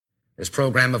This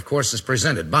program, of course, is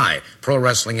presented by Pro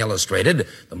Wrestling Illustrated,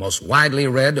 the most widely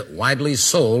read, widely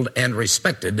sold, and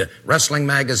respected wrestling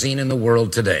magazine in the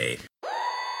world today.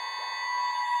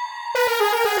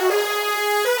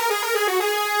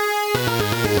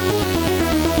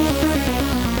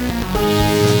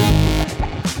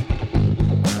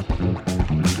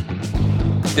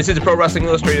 This is the Pro Wrestling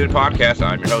Illustrated podcast.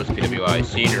 I'm your host, PWI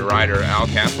senior writer Al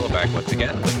Castle, back once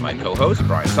again with my co-host,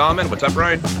 Brian Solomon. What's up,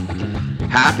 Brian?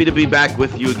 Happy to be back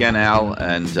with you again, Al,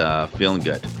 and feeling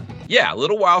good. Yeah, a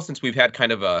little while since we've had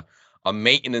kind of a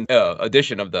maintenance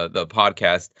edition of the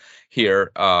podcast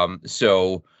here.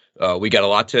 So we got a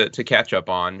lot to catch up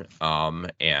on,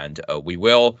 and we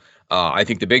will. I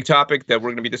think the big topic that we're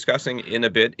going to be discussing in a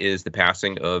bit is the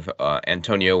passing of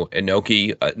Antonio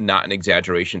Inoki. Not an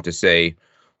exaggeration to say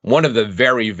one of the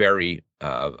very, very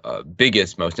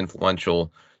biggest, most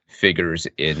influential figures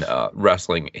in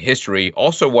wrestling history.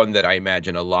 Also one that I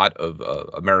imagine a lot of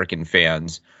American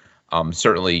fans,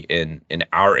 certainly in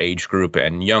our age group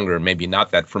and younger, maybe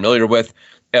not that familiar with,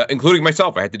 including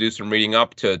myself. I had to do some reading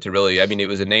up to really, I mean, it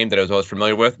was a name that I was always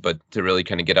familiar with, but to really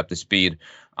kind of get up to speed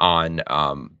on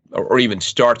or even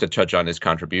start to touch on his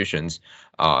contributions.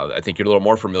 I think you're a little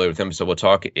more familiar with him, so we'll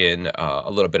talk in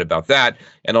a little bit about that,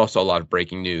 and also a lot of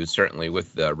breaking news, certainly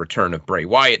with the return of Bray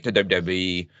Wyatt to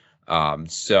WWE,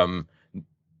 some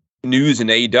news in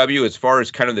AEW as far as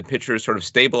kind of the picture sort of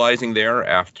stabilizing there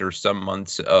after some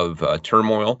months of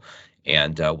turmoil,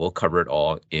 and we'll cover it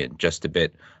all in just a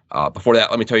bit. Before that,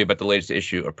 let me tell you about the latest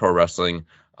issue of Pro Wrestling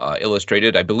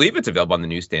Illustrated. I believe it's available on the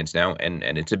newsstands now, and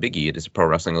it's a biggie. It is Pro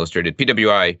Wrestling Illustrated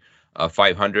PWI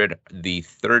 500, the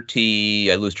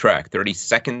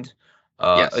 32nd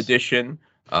edition.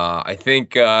 I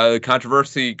think the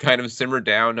controversy kind of simmered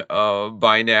down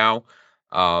by now.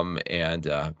 And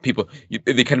people,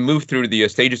 they kind of move through the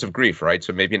stages of grief, right?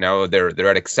 So maybe now they're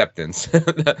at acceptance,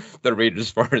 the readers,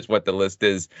 as far as what the list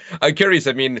is. I'm curious.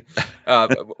 I mean, I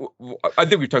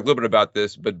think we've talked a little bit about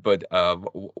this, but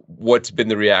what's been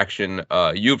the reaction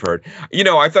you've heard? You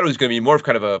know, I thought it was going to be more of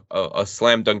kind of a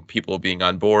slam dunk, people being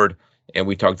on board, and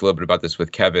we talked a little bit about this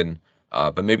with Kevin,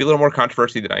 but maybe a little more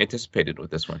controversy than I anticipated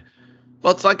with this one.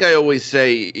 Well, it's like I always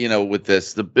say, you know, with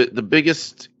this, the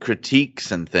biggest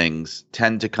critiques and things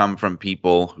tend to come from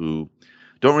people who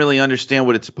don't really understand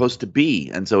what it's supposed to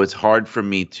be. And so it's hard for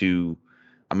me to,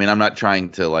 I mean, I'm not trying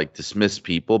to like dismiss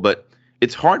people, but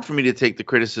it's hard for me to take the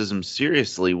criticism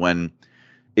seriously when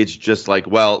it's just like,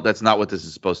 well, that's not what this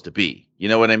is supposed to be. You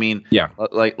know what I mean? Yeah.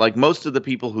 Like most of the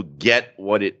people who get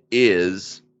what it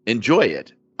is enjoy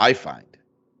it, I find.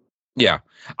 Yeah,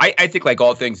 I think like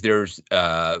all things, there's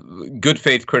good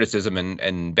faith criticism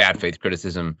and bad faith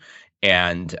criticism.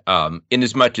 And in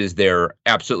as much as there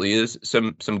absolutely is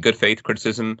some good faith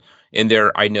criticism in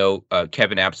there, I know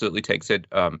Kevin absolutely takes it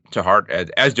to heart,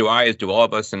 as do I, as do all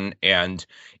of us. And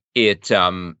it,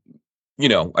 you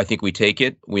know, I think we take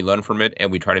it, we learn from it,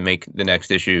 and we try to make the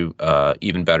next issue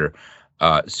even better.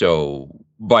 So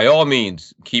by all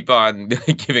means, keep on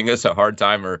giving us a hard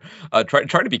time, or try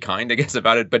to be kind, I guess,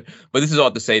 about it. But this is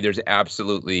all to say there's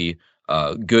absolutely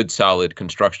good, solid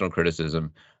constructional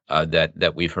criticism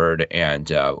that we've heard.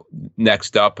 And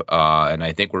next up, and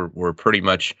I think we're pretty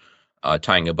much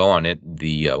tying a bow on it,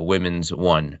 the women's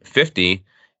 150,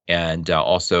 and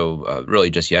also really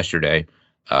just yesterday,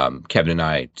 Kevin and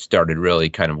I started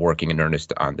really kind of working in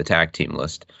earnest on the tag team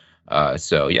list.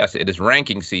 So yes, it is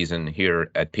ranking season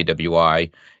here at PWI,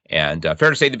 and fair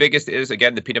to say the biggest is,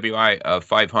 again, the PWI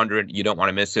 500. You don't want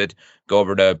to miss it. Go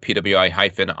over to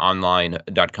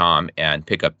pwi-online.com and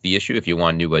pick up the issue. If you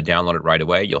want to download it right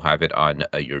away, you'll have it on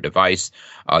your device.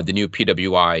 The new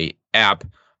PWI app,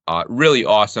 really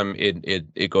awesome.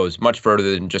 It goes much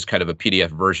further than just kind of a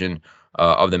PDF version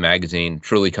of the magazine,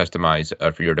 truly customized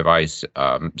for your device.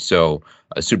 So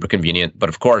super convenient. But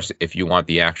of course, if you want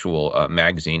the actual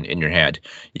magazine in your hand,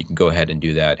 you can go ahead and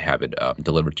do that, have it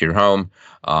delivered to your home.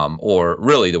 Or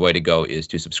really the way to go is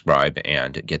to subscribe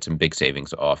and get some big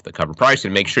savings off the cover price,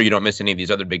 and make sure you don't miss any of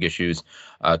these other big issues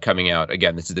coming out.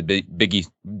 Again, this is the big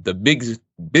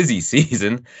busy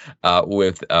season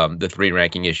with the 3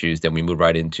 ranking issues. Then we move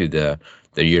right into the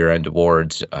year-end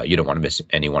awards. You don't want to miss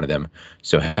any one of them.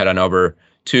 So head on over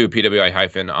to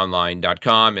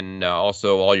pwi-online.com, and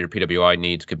also all your PWI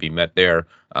needs could be met there.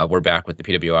 We're back with the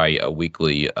PWI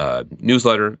weekly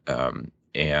newsletter,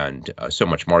 and so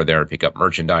much more there. Pick up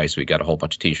merchandise. We got a whole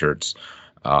bunch of T-shirts.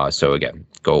 So again,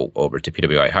 go over to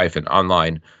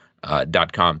pwi-online.com.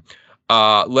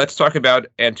 Let's talk about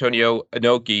Antonio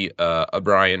Inoki,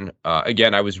 Brian.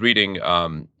 Again, I was reading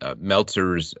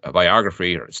Meltzer's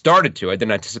biography, or started to. I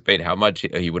didn't anticipate how much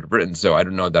he would have written, so I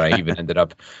don't know that I even ended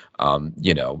up,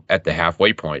 at the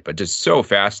halfway point. But just so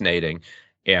fascinating,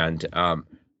 and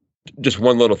just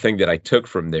one little thing that I took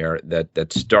from there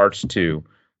that starts to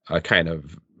kind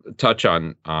of touch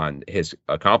on his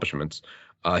accomplishments.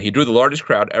 He drew the largest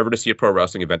crowd ever to see a pro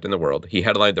wrestling event in the world. He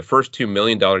headlined the first $2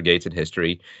 million gates in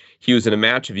history. He was in a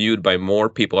match viewed by more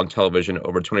people on television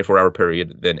over a 24-hour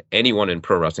period than anyone in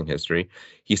pro wrestling history.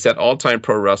 He set all-time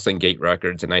pro wrestling gate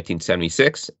records in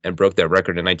 1976 and broke that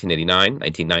record in 1989,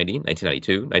 1990,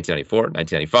 1992, 1994,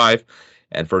 1995,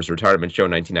 and for his retirement show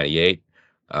in 1998.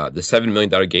 The $7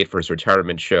 million gate for his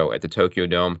retirement show at the Tokyo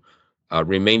Dome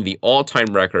remained the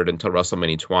all-time record until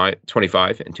WrestleMania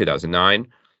 25 in 2009.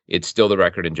 It's still the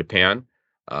record in Japan.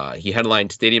 He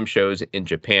headlined stadium shows in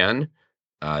Japan,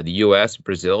 the U.S.,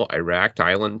 Brazil, Iraq,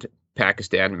 Thailand,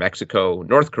 Pakistan, Mexico,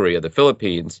 North Korea, the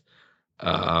Philippines.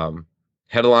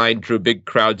 Headline drew big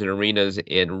crowds in arenas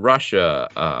in Russia,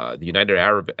 the United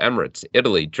Arab Emirates,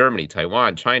 Italy, Germany,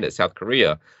 Taiwan, China, South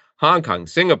Korea, Hong Kong,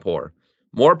 Singapore.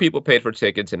 More people paid for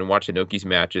tickets and watched Inoki's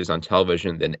matches on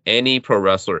television than any pro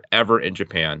wrestler ever in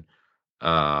Japan.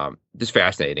 Just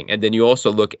fascinating. And then you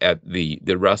also look at the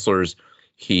wrestlers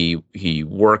he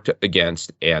worked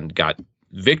against and got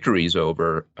victories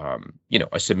over,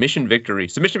 submission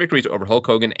victories over Hulk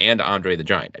Hogan and Andre the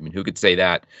Giant. I mean, who could say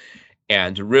that?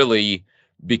 And really,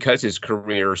 because his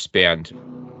career spanned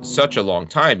such a long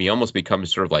time, he almost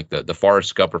becomes sort of like the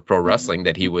Forrest Gump of pro wrestling,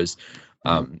 that he was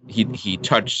he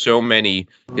touched so many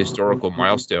historical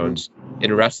milestones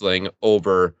in wrestling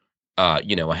over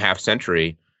a half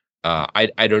century.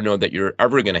 I don't know that you're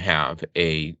ever going to have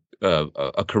a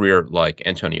career like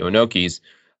Antonio Inoki's.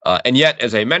 And yet,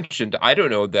 as I mentioned, I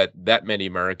don't know that many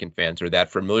American fans are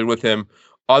that familiar with him,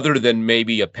 other than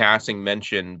maybe a passing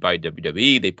mention by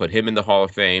WWE. They put him in the Hall of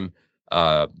Fame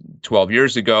 12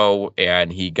 years ago,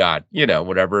 and he got,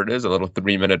 whatever it is, a little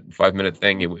 5-minute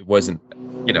thing. It wasn't,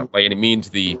 by any means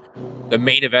the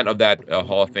main event of that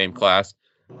Hall of Fame class.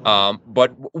 But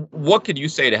what could you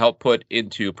say to help put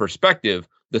into perspective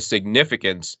the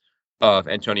significance of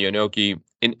Antonio Inoki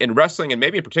in wrestling, and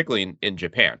maybe particularly in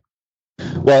Japan?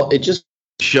 Well, it just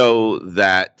show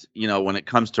that, when it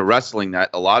comes to wrestling, that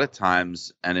a lot of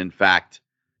times, and in fact,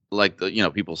 like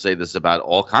people say this about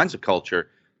all kinds of culture,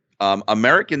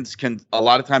 Americans can a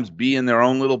lot of times be in their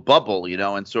own little bubble,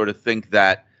 and sort of think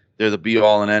that they're the be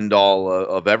all and end all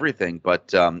of everything.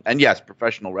 But and yes,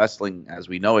 professional wrestling, as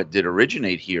we know it, did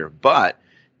originate here. But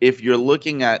if you're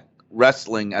looking at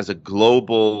wrestling as a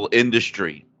global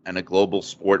industry and a global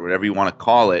sport, whatever you want to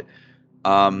call it,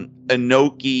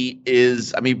 Inoki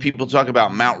is, people talk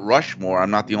about Mount Rushmore. I'm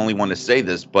not the only one to say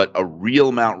this, but a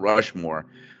real Mount Rushmore.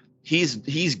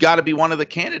 He's got to be one of the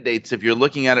candidates if you're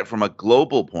looking at it from a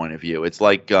global point of view. It's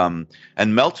like, and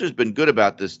Meltzer's been good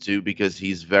about this too, because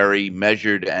he's very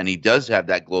measured and he does have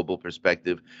that global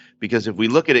perspective. Because if we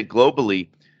look at it globally,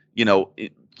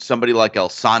 somebody like El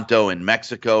Santo in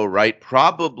Mexico, right?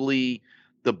 Probably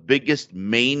the biggest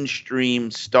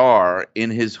mainstream star in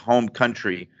his home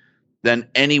country than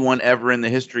anyone ever in the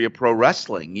history of pro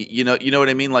wrestling. You know what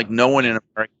I mean? Like, no one in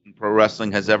American pro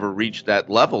wrestling has ever reached that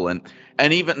level. And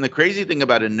even the crazy thing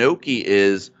about Inoki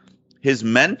is his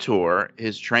mentor,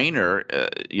 his trainer,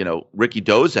 Ricky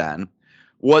Dozan,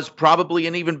 was probably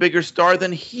an even bigger star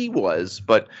than he was.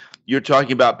 But you're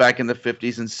talking about back in the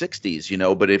 50s and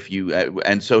 60s, but if you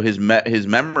and so his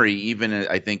memory, even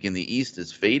I think in the East,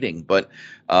 is fading. But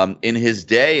in his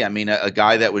day, a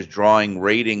guy that was drawing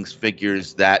ratings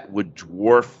figures that would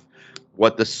dwarf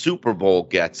what the Super Bowl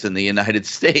gets in the United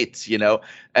States,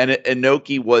 and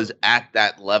Inoki was at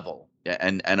that level.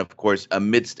 And of course,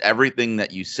 amidst everything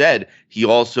that you said, he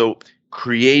also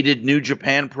created New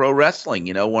Japan Pro Wrestling,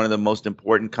 one of the most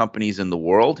important companies in the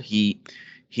world. He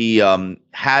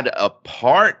had a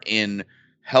part in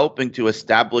helping to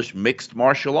establish mixed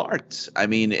martial arts.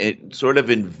 It sort of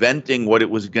inventing what it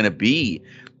was going to be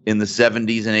in the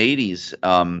 70s and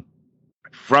 80s.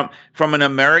 From an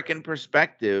American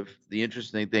perspective, the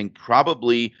interesting thing,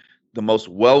 probably the most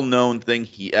well-known thing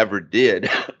he ever did,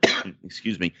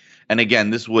 excuse me, and again,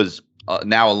 this was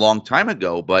now a long time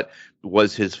ago, but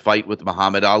was his fight with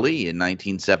Muhammad Ali in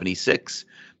 1976,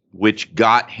 which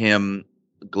got him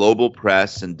global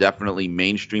press and definitely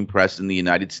mainstream press in the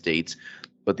United States.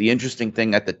 But the interesting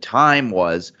thing at the time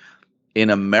was, in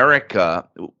America,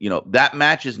 that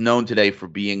match is known today for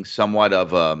being somewhat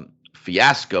of a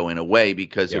fiasco in a way,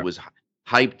 because it was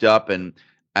hyped up, and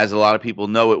as a lot of people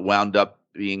know, it wound up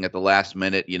being at the last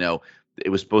minute, it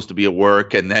was supposed to be a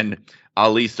work, and then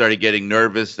Ali started getting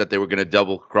nervous that they were going to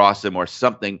double cross him or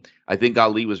something. I think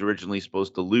Ali was originally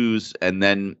supposed to lose, and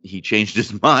then he changed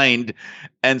his mind.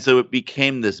 And so it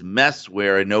became this mess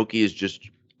where Inoki is just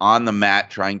on the mat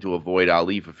trying to avoid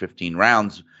Ali for 15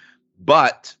 rounds.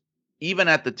 But even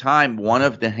at the time, one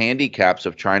of the handicaps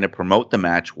of trying to promote the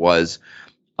match was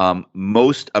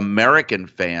most American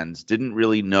fans didn't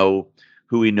really know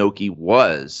who Inoki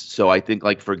was. So I think,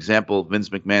 like, for example, Vince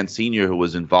McMahon Sr., who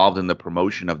was involved in the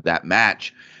promotion of that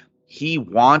match, he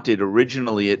wanted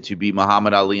originally it to be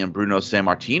Muhammad Ali and Bruno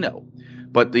Sammartino.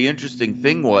 But the interesting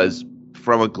thing was,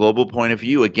 from a global point of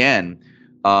view, again,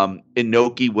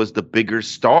 Inoki was the bigger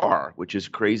star, which is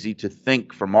crazy to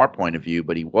think from our point of view,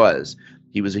 but he was.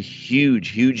 He was a huge,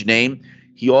 huge name.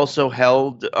 He also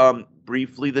held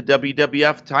briefly the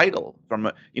WWF title.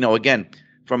 Again,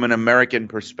 from an American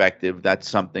perspective, that's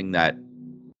something that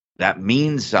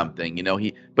means something.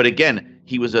 But again,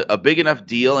 he was a big enough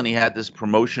deal, and he had this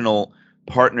promotional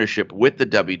partnership with the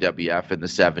WWF in the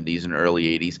 70s and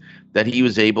early 80s that he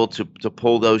was able to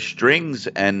pull those strings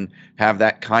and have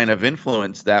that kind of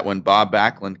influence that when Bob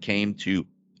Backlund came to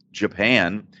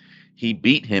Japan, he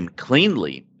beat him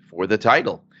cleanly for the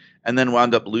title and then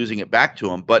wound up losing it back to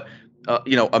him. But,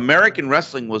 American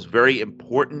wrestling was very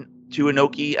important to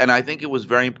Inoki, and I think it was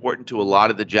very important to a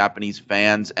lot of the Japanese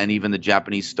fans and even the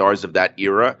Japanese stars of that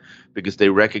era, because they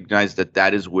recognized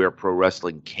that is where pro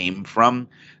wrestling came from.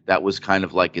 That was kind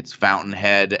of like its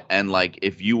fountainhead, and like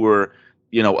if you were,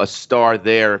 a star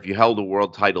there, if you held a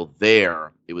world title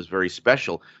there, it was very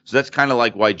special. So that's kind of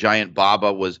like why Giant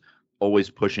Baba was always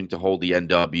pushing to hold the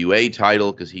NWA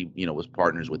title, because he, was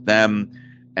partners with them,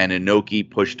 and Inoki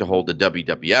pushed to hold the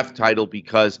WWF title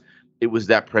because it was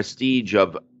that prestige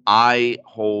of, I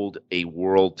hold a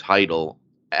world title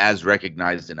as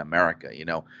recognized in America,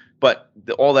 But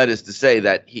all that is to say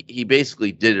that he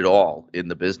basically did it all in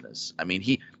the business. I mean,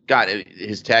 he got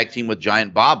his tag team with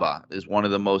Giant Baba is one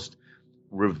of the most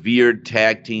revered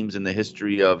tag teams in the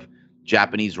history of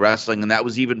Japanese wrestling. And that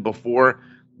was even before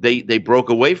they broke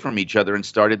away from each other and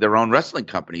started their own wrestling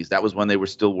companies. That was when they were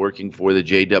still working for the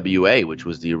JWA, which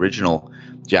was the original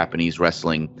Japanese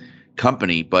wrestling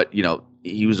company. But,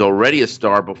 he was already a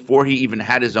star before he even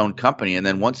had his own company. And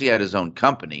then once he had his own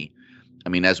company, I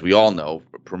mean, as we all know,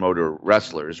 promoter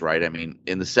wrestlers, right? I mean,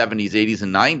 in the 70s, 80s,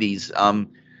 and 90s,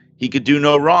 he could do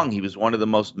no wrong. He was one of the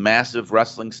most massive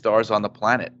wrestling stars on the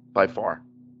planet by far.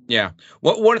 Yeah.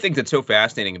 Well, one of the things that's so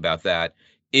fascinating about that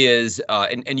is,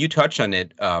 and you touched on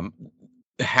it,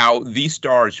 how these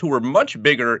stars who were much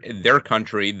bigger in their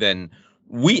country than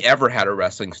we ever had a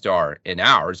wrestling star in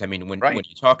ours. I mean, when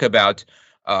you talk about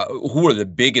who are the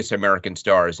biggest American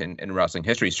stars in wrestling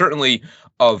history, certainly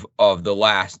of the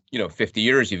last 50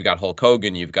 years, you've got Hulk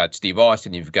Hogan, you've got Steve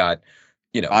Austin, you've got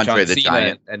Andre John the Cena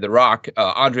Giant and The Rock,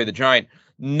 Andre the Giant.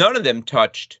 None of them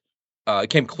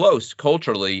came close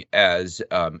culturally as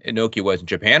Inoki was in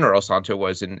Japan or El Santo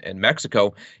was in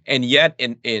Mexico, and yet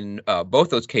in both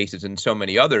those cases and so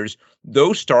many others,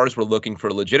 those stars were looking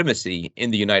for legitimacy in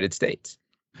the United States.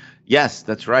 Yes,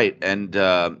 that's right, and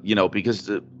because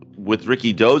with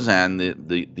Ricky Dozan,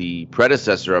 the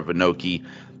predecessor of Inoki,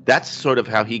 that's sort of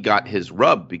how he got his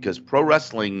rub, because pro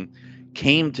wrestling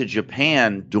came to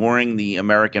Japan during the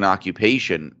American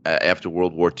occupation after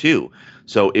World War II.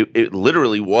 So it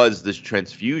literally was this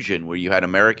transfusion where you had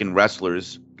American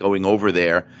wrestlers going over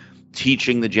there,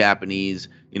 teaching the Japanese,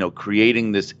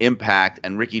 creating this impact.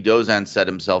 And Ricky Dozan set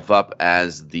himself up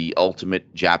as the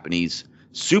ultimate Japanese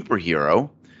superhero.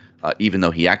 Even though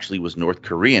he actually was North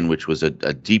Korean, which was a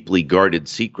deeply guarded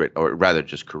secret, or rather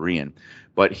just Korean.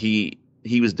 But he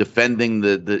was defending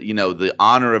the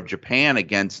honor of Japan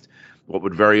against what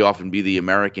would very often be the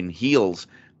American heels.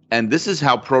 And this is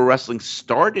how pro wrestling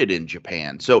started in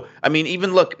Japan. So, I mean,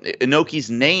 even look,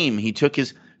 Inoki's name, he took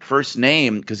his first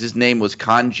name because his name was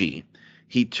kanji.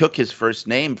 He took his first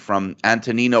name from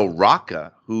Antonino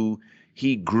Rocca, who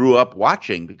he grew up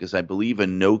watching, because I believe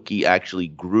Inoki actually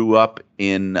grew up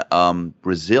in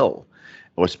Brazil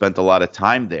or spent a lot of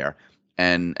time there.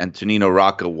 And Antonino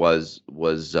Rocca was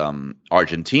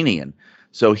Argentinian.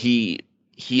 So he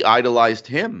idolized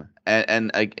him.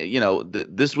 And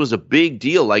this was a big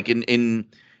deal. Like in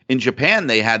Japan,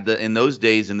 they had in those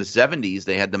days in the 70s,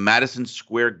 they had the Madison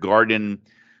Square Garden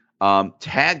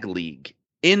Tag League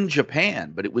in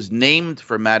Japan, but it was named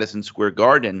for Madison Square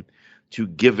Garden to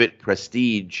give it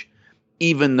prestige,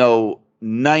 even though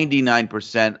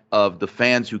 99% of the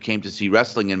fans who came to see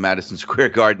wrestling in Madison Square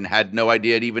Garden had no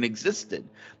idea it even existed.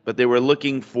 But they were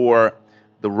looking for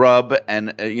the rub, and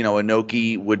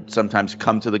Inoki would sometimes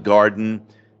come to the Garden,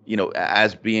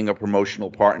 as being a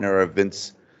promotional partner of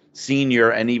Vince Sr.,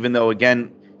 and even though,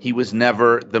 again, he was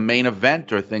never the main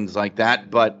event or things like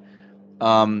that, but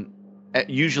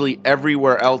usually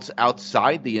everywhere else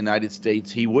outside the United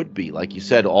States, he would be. Like you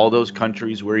said, all those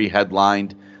countries where he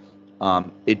headlined.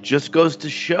 It just goes to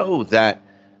show that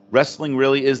wrestling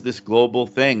really is this global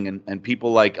thing, and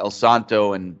people like El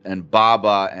Santo and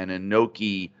Baba and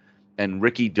Inoki and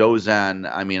Ricky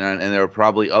Dozan, I mean, and there are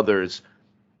probably others,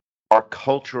 are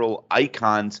cultural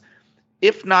icons,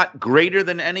 if not greater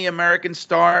than any American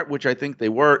star, which I think they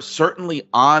were, certainly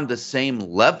on the same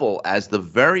level as the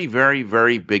very, very,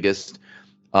 very biggest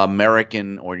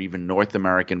American or even North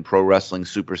American pro wrestling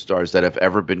superstars that have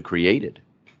ever been created.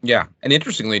 Yeah, and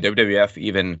interestingly, WWF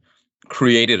even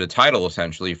created a title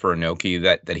essentially for Inoki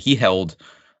that he held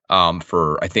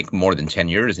for I think more than 10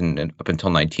 years and up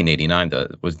until 1989.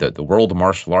 The World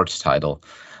Martial Arts title,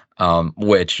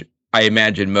 which I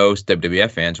imagine most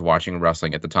WWF fans watching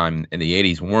wrestling at the time in the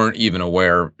 80s weren't even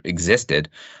aware existed.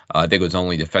 I think it was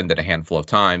only defended a handful of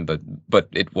times, but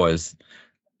it was,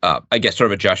 I guess, sort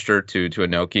of a gesture to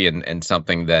Inoki and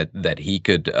something that he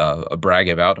could brag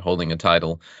about, holding a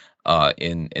title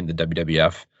in the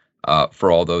WWF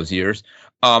for all those years.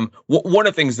 One of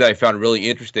the things that I found really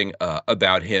interesting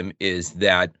about him is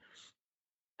that,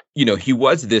 you know, he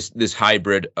was this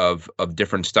hybrid of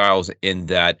different styles in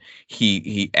that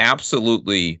he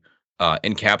absolutely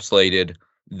encapsulated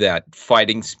that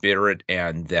fighting spirit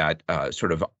and that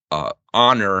sort of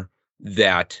honor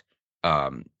that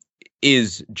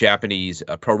is Japanese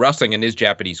pro wrestling and is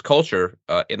Japanese culture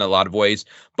in a lot of ways,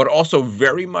 but also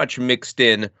very much mixed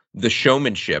in the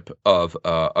showmanship of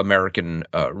American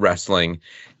wrestling.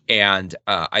 And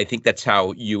I think that's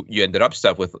how you ended up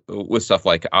with stuff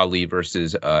like Ali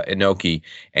versus Inoki.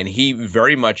 And he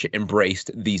very much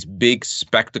embraced these big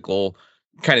spectacle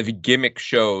kind of gimmick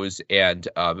shows. And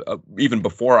even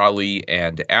before Ali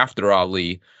and after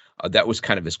Ali, that was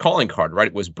kind of his calling card, right?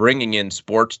 It was bringing in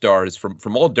sports stars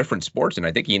from all different sports. And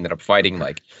I think he ended up fighting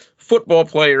like football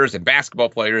players and basketball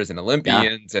players and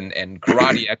Olympians and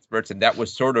karate experts. And that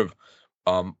was sort of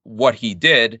what he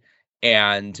did.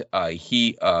 And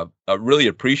he really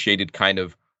appreciated kind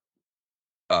of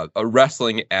a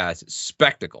wrestling as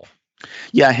spectacle.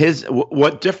 Yeah,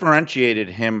 what differentiated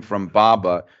him from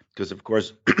Baba, because of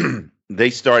course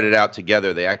they started out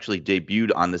together. They actually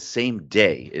debuted on the same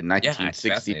day in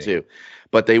 1962.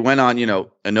 But they went on,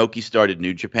 Inoki started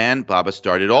New Japan, Baba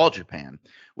started All Japan,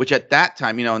 which at that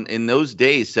time, in those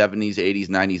days, 70s, 80s,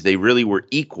 90s, they really were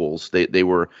equals. They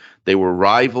were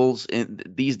rivals.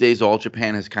 These days, All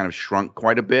Japan has kind of shrunk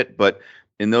quite a bit, but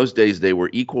in those days, they were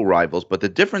equal rivals. But the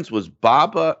difference was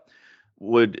Baba's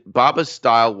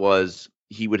style was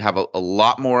he would have a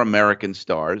lot more American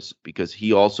stars because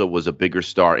he also was a bigger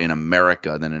star in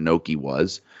America than Inoki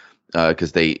was,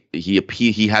 because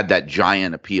he had that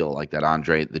giant appeal, like that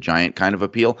Andre the Giant kind of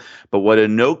appeal. But what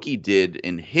Inoki did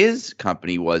in his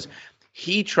company was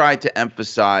he tried to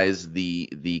emphasize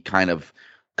the kind of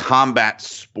combat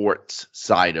sports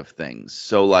side of things.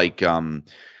 So like the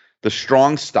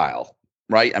strong style,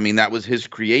 right? I mean, that was his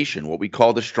creation, what we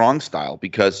call the strong style,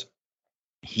 because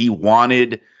he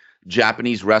wanted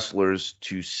Japanese wrestlers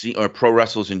to see, or pro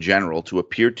wrestlers in general, to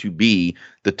appear to be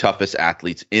the toughest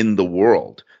athletes in the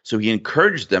world. So he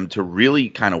encouraged them to really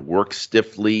kind of work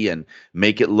stiffly and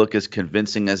make it look as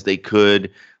convincing as they could.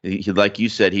 Like you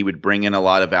said, he would bring in a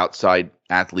lot of outside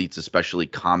athletes, especially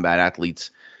combat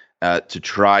athletes, to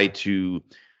try to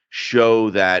show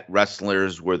that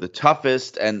wrestlers were the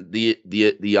toughest. And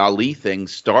the Ali thing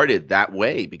started that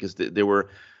way because there were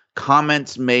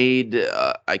comments made,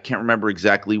 I can't remember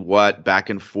exactly what, back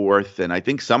and forth, and I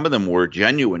think some of them were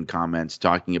genuine comments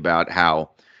talking about how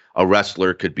a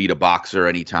wrestler could beat a boxer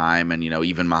anytime, and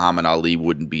even Muhammad Ali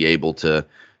wouldn't be able to,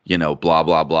 blah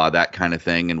blah blah, that kind of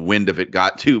thing. And wind of it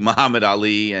got to Muhammad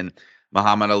Ali, and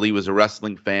Muhammad Ali was a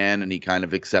wrestling fan, and he kind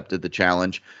of accepted the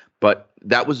challenge. But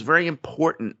that was very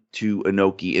important to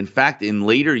Inoki. In fact, in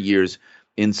later years,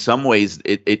 in some ways,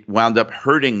 it wound up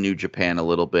hurting New Japan a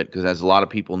little bit because, as a lot of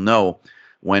people know,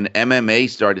 when MMA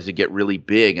started to get really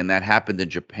big, and that happened in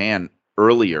Japan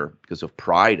earlier because of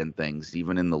Pride and things,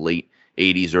 even in the late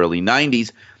 80s, early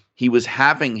 90s, he was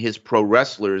having his pro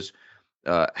wrestlers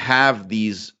have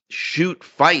these shoot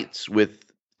fights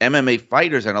with MMA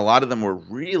fighters, and a lot of them were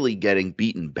really getting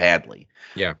beaten badly.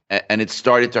 Yeah. And it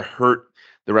started to hurt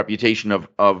the reputation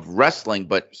of wrestling,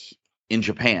 but in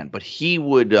Japan. But he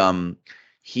would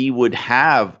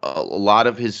have a lot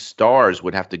of his stars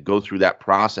would have to go through that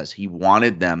process. He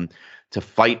wanted them to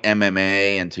fight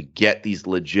MMA and to get these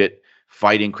legit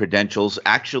fighting credentials.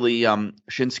 Actually,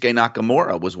 Shinsuke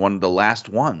Nakamura was one of the last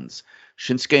ones.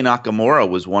 Shinsuke Nakamura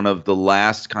was one of the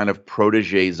last kind of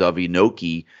proteges of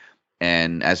Inoki.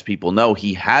 And as people know,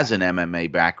 he has an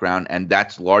MMA background, and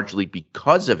that's largely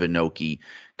because of Inoki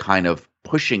kind of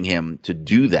pushing him to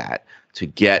do that, to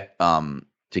get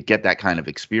that kind of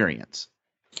experience.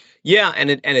 Yeah,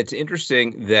 and it's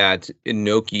interesting that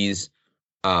Inoki's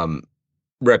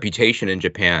reputation in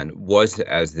Japan was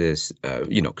as this,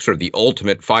 sort of the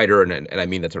ultimate fighter, and I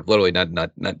mean that sort of literally,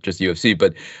 not just UFC,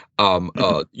 but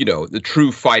the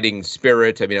true fighting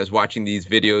spirit. I mean, I was watching these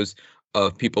videos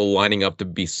of people lining up to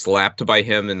be slapped by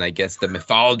him, and I guess the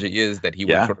mythology is that he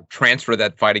would sort of transfer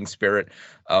that fighting spirit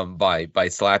by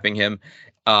slapping him,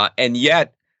 and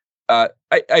yet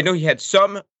I know he had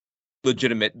some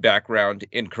legitimate background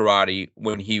in karate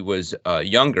when he was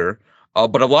younger.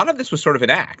 But a lot of this was sort of an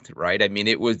act, right? I mean,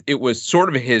 it was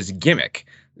sort of his gimmick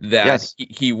that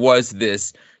he was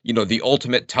this, the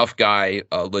ultimate tough guy,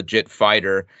 legit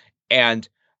fighter, and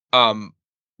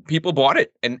people bought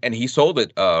it, and he sold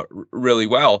it really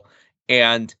well.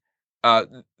 And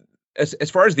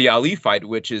as far as the Ali fight,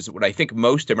 which is what I think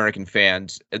most American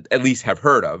fans at least have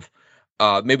heard of,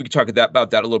 maybe we could talk about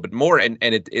that a little bit more. And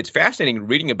it's fascinating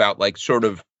reading about, like, sort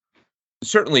of,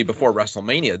 certainly before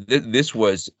WrestleMania, this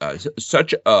was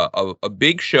such a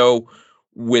big show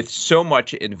with so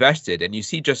much invested, and you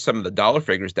see just some of the dollar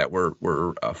figures that were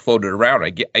floated around.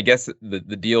 I guess the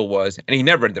deal was, and he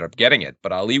never ended up getting it,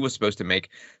 but Ali was supposed to make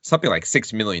something like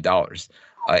 $6 million,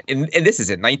 and this is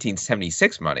in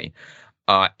 1976 money,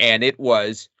 and it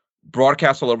was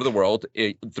broadcast all over the world,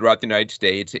 throughout the United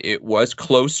States. It was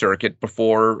closed circuit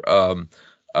before,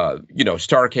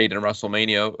 Starrcade and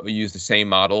WrestleMania used the same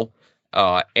model.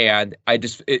 And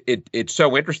it's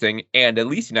so interesting. And at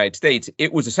least in the United States,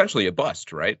 it was essentially a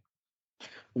bust, right?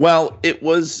 Well, it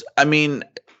was, I mean,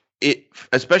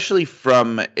 especially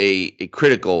from a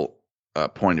critical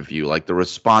point of view, like the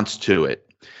response to it.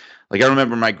 Like, I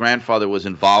remember my grandfather was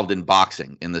involved in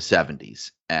boxing in the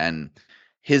 70s, and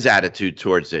his attitude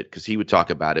towards it, because he would talk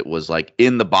about it, was like,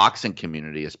 in the boxing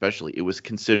community especially, it was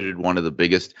considered one of the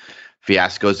biggest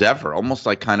fiascos ever, almost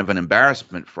like kind of an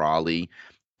embarrassment for Ali.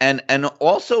 And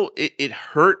also it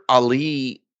hurt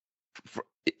Ali,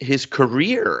 his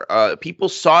career. People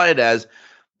saw it as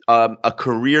a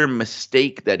career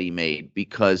mistake that he made,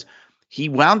 because he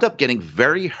wound up getting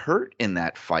very hurt in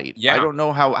that fight. Yeah. I don't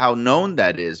know how known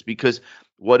that is, because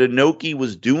what Inoki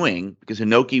was doing, because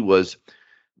Inoki was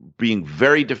being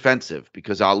very defensive,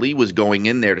 because Ali was going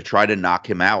in there to try to knock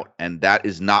him out, and that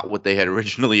is not what they had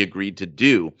originally agreed to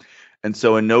do. And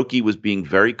so Inoki was being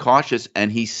very cautious,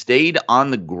 and he stayed on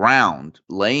the ground,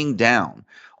 laying down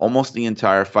almost the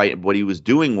entire fight. What he was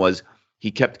doing was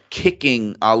he kept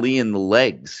kicking Ali in the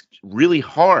legs really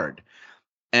hard,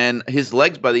 and his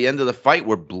legs by the end of the fight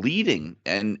were bleeding.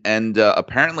 And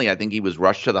apparently, I think he was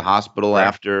rushed to the hospital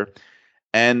after.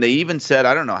 And they even said,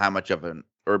 I don't know how much of an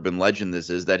urban legend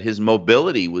this is, that his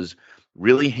mobility was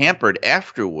really hampered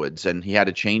afterwards, and he had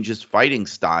to change his fighting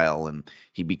style, and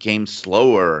he became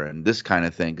slower and this kind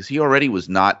of thing, because he already was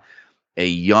not a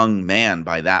young man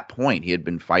by that point. He had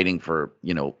been fighting for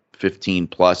 15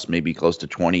 plus, maybe close to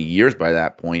 20 years by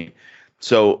that point.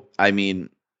 So I mean,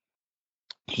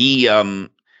 he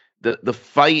the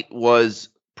fight was,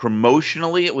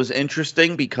 promotionally, it was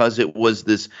interesting, because it was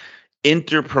this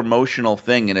inter-promotional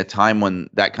thing in a time when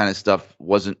that kind of stuff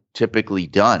wasn't typically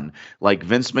done. Like,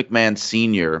 Vince McMahon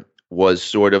Sr. was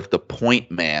sort of the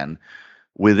point man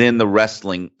within the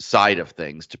wrestling side of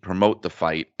things to promote the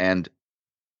fight. And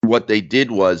what they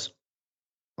did was,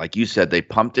 like you said, they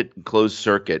pumped it in closed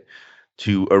circuit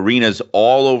to arenas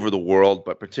all over the world,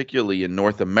 but particularly in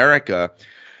North America.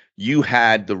 You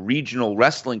had the regional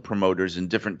wrestling promoters in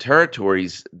different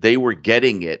territories. They were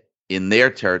getting it in their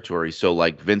territory. So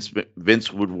like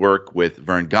Vince would work with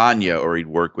Vern Gagne, or he'd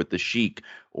work with the Sheik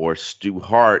or Stu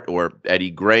Hart or Eddie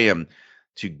Graham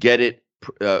to get it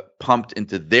pumped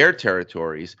into their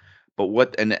territories.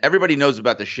 But and everybody knows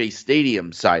about the Shea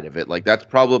Stadium side of it. Like, that's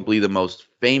probably the most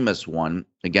famous one,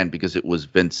 again, because it was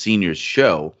Vince Sr.'s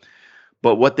show.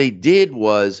 But what they did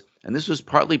was, and this was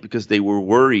partly because they were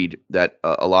worried that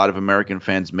a lot of American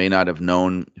fans may not have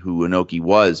known who Inoki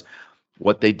was.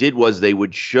 What they did was they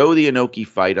would show the Inoki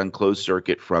fight on closed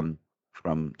circuit from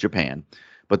Japan,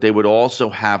 but they would also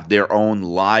have their own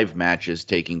live matches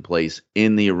taking place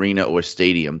in the arena or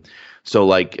stadium. So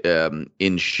like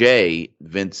in Shea,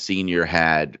 Vince Sr.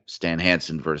 had Stan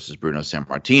Hansen versus Bruno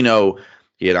Sammartino.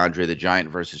 He had Andre the Giant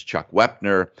versus Chuck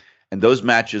Wepner. And those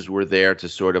matches were there to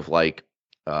sort of like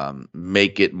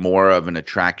make it more of an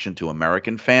attraction to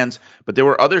American fans. But there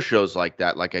were other shows like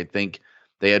that. Like, I think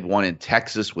They had one in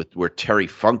Texas where Terry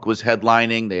Funk was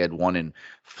headlining. They had one in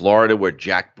Florida where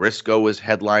Jack Briscoe was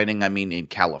headlining. I mean, in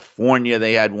California,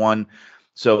 they had one.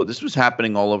 So this was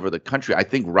happening all over the country. I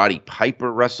think Roddy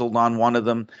Piper wrestled on one of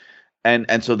them.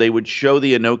 And so they would show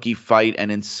the Inoki fight.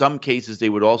 And in some cases, they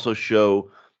would also show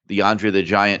the Andre the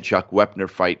Giant Chuck Wepner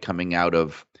fight coming out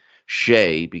of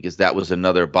Shea, because that was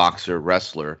another boxer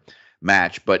wrestler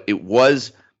match. But it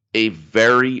was a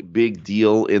very big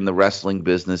deal in the wrestling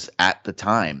business at the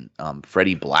time.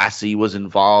 Freddie Blassie was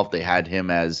involved. They had him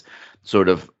as sort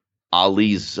of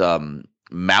Ali's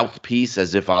mouthpiece,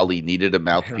 as if Ali needed a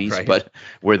mouthpiece, right. But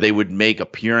where they would make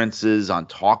appearances on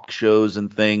talk shows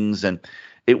and things. And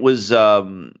it was,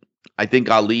 I think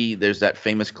Ali, there's that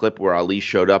famous clip where Ali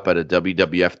showed up at a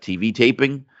WWF TV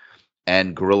taping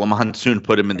and Gorilla Monsoon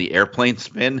put him in the airplane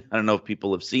spin. I don't know if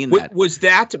people have seen that. Was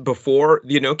that before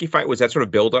the Inoki fight? Was that sort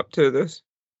of build up to this?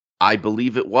 I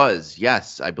believe it was.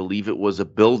 Yes, I believe it was a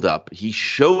build up. He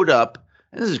showed up.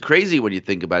 And this is crazy when you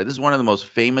think about it. This is one of the most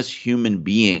famous human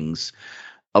beings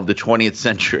of the 20th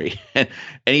century. And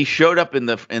he showed up in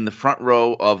the front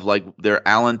row of like their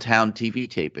Allentown TV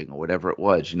taping or whatever it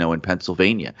was, in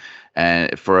Pennsylvania,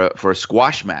 and for a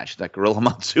squash match that Gorilla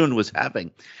Monsoon was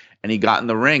having. And he got in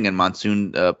the ring, and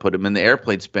Monsoon put him in the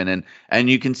airplane spin. And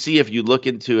you can see, if you look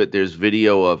into it, there's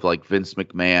video of like Vince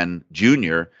McMahon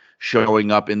Jr.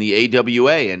 showing up in the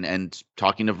AWA and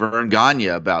talking to Vern Gagne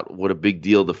about what a big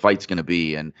deal the fight's going to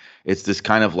be. And it's this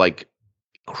kind of like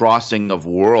crossing of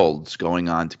worlds going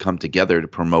on to come together to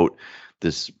promote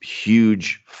this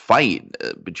huge fight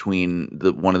between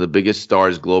one of the biggest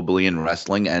stars globally in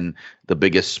wrestling and the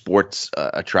biggest sports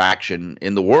attraction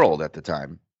in the world at the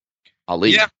time,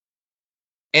 Ali. Yeah.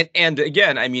 And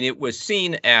again, I mean, it was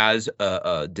seen as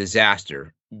a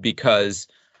disaster because,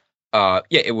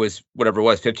 it was whatever it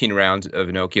was, 15 rounds of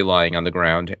Inoki lying on the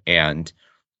ground and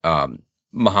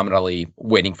Muhammad Ali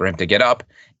waiting for him to get up.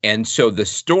 And so the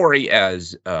story,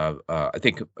 as I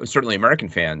think certainly American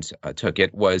fans took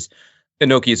it, was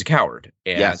Inoki is a coward,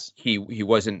 and yes, he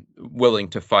wasn't willing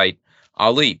to fight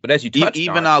Ali. But as you touched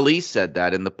even on, Ali said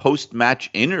that in the post-match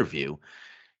interview.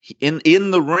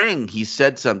 In the ring, he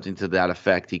said something to that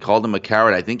effect. He called him a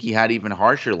coward. I think he had even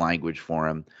harsher language for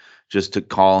him, just to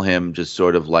call him just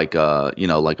sort of like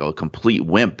like a complete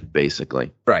wimp,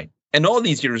 basically. Right. And all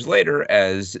these years later,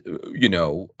 as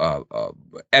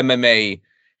MMA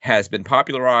has been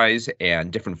popularized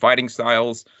and different fighting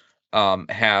styles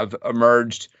have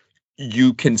emerged,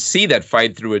 you can see that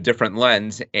fight through a different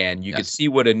lens, and you can see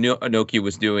what Inoki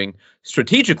was doing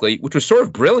strategically, which was sort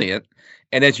of brilliant.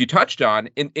 And as you touched on,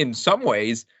 in some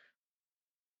ways,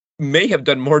 may have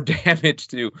done more damage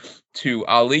to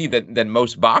Ali than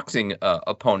most boxing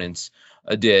opponents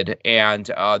did. And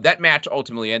that match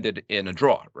ultimately ended in a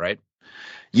draw, right?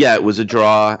 Yeah, it was a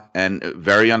draw and a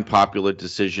very unpopular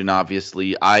decision,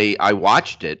 obviously. I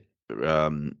watched it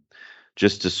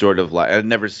just to sort of like, I'd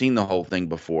never seen the whole thing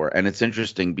before. And it's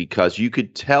interesting because you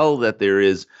could tell that there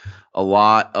is a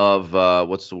lot of,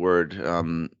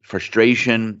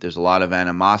 frustration. There's a lot of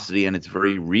animosity, and it's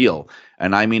very real.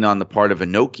 And I mean on the part of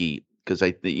Inoki, because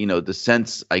the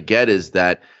sense I get is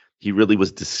that he really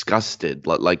was disgusted.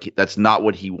 Like that's not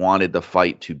what he wanted the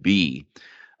fight to be.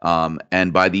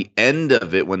 And by the end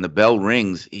of it, when the bell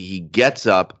rings, he gets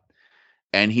up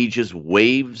and he just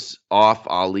waves off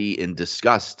Ali in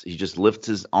disgust. He just lifts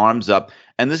his arms up.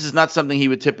 And this is not something he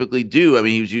would typically do. I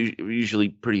mean, he was usually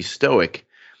pretty stoic.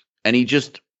 And he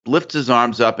just lifts his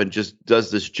arms up and just does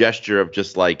this gesture of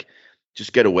just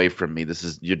get away from me.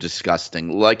 You're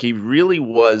disgusting. Like he really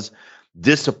was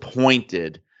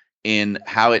disappointed in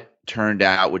how it turned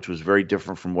out, which was very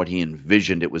different from what he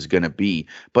envisioned it was going to be.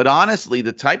 But honestly,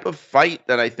 the type of fight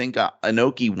that I think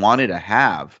Inoki wanted to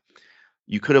have,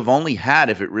 you could have only had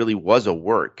if it really was a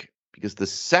work. Because the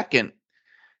second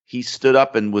he stood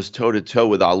up and was toe-to-toe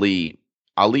with Ali,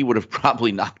 Ali would have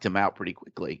probably knocked him out pretty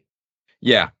quickly.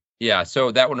 Yeah,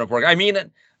 so that wouldn't have worked. I mean,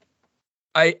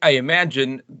 I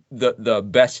imagine the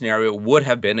best scenario would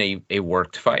have been a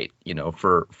worked fight,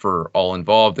 for all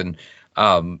involved. And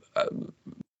I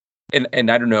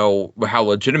don't know how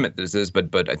legitimate this is,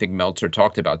 but I think Meltzer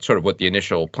talked about sort of what the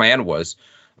initial plan was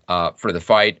for the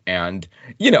fight. And,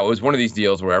 it was one of these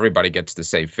deals where everybody gets to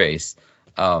save face,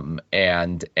 and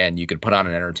you could put on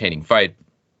an entertaining fight.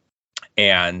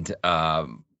 And,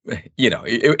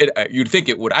 you'd think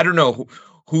it would. I don't know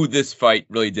who this fight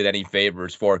really did any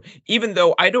favors for, even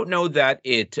though I don't know that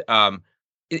it's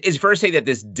fair to say that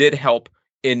this did help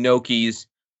Inoki's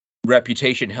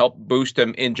reputation, help boost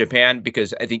him in Japan,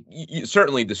 because I think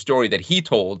certainly the story that he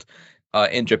told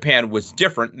in Japan was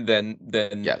different than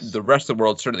Yes. the rest of the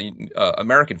world, certainly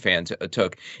American fans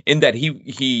took, in that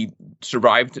he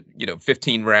survived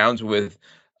 15 rounds with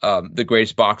the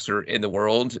greatest boxer in the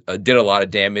world, did a lot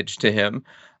of damage to him,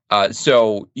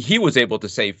 so he was able to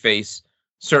save face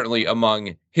certainly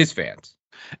among his fans.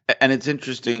 And it's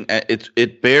interesting.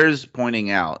 It bears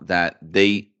pointing out that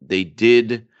they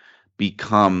did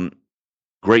become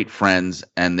great friends,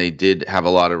 and they did have a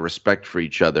lot of respect for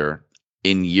each other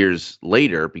in years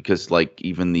later, because like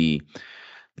even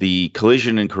the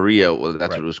collision in Korea, well,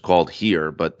 that's Right. what it was called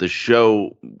here, but the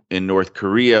show in North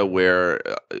Korea where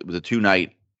it was a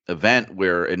 2-night event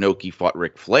where Inoki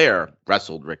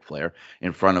wrestled Ric Flair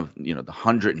in front of the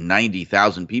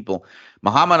 190,000 people.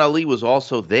 Muhammad Ali was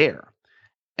also there,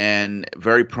 and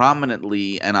very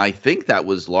prominently, and I think that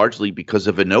was largely because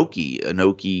of Inoki.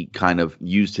 Inoki kind of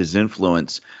used his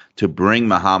influence to bring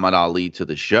Muhammad Ali to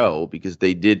the show, because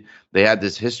they had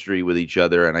this history with each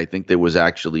other, and I think there was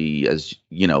actually, as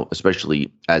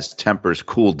especially as tempers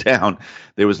cooled down,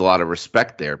 there was a lot of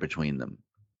respect there between them.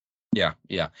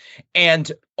 Yeah.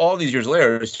 And all these years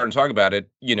later, starting to talk about it,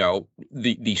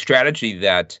 the strategy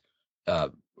that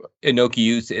Inoki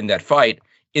used in that fight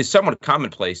is somewhat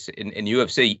commonplace in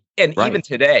UFC. And Right. even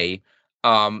today,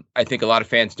 I think a lot of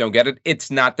fans don't get it. It's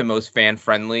not the most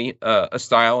fan-friendly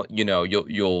style.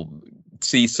 You'll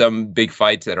see some big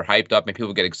fights that are hyped up and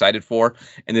people get excited for,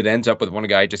 and it ends up with one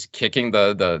guy just kicking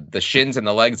the shins and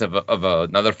the legs of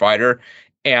another fighter.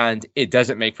 And it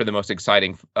doesn't make for the most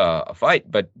exciting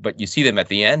fight, but you see them at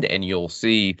the end, and you'll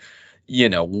see,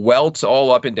 welts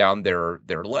all up and down their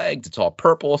legs. It's all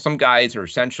purple. Some guys are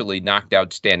essentially knocked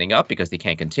out standing up because they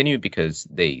can't continue, because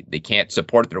they can't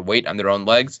support their weight on their own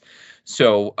legs.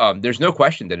 So there's no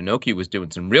question that Inoki was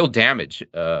doing some real damage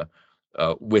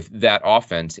with that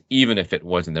offense, even if it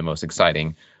wasn't the most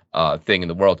exciting thing in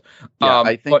the world.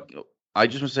 Yeah, I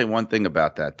just want to say one thing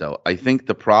about that, though. I think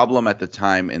the problem at the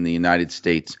time in the United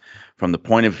States, from the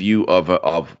point of view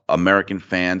of American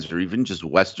fans, or even just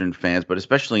Western fans, but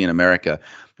especially in America,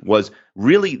 was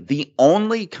really the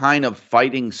only kind of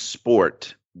fighting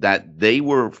sport that they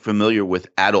were familiar with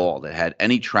at all that had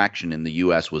any traction in the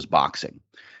U.S. was boxing.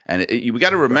 And we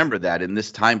got to remember that in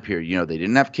this time period, they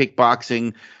didn't have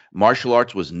kickboxing. Martial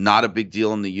arts was not a big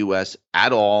deal in the U.S.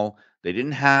 at all. There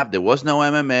was no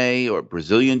MMA or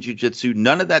Brazilian Jiu-Jitsu.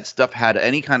 None of that stuff had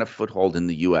any kind of foothold in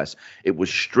the U.S. It was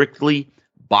strictly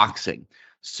boxing.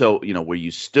 So, where you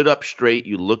stood up straight,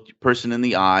 you looked the person in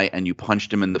the eye, and you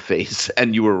punched him in the face,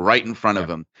 and you were right in front of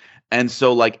him. And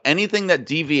so, like, anything that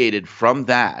deviated from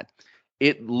that,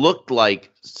 it looked like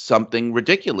something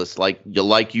ridiculous, like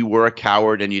you were a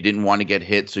coward and you didn't want to get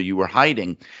hit, so you were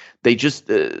hiding. They just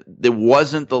there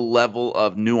wasn't the level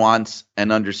of nuance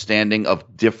and understanding of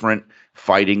different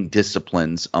fighting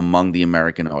disciplines among the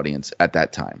American audience at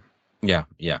that time. Yeah.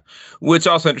 What's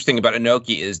also interesting about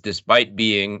Inoki is, despite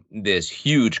being this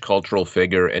huge cultural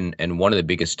figure and one of the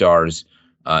biggest stars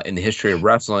in the history of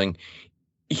wrestling,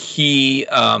 he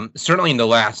certainly in the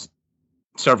last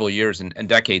several years and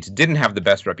decades didn't have the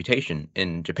best reputation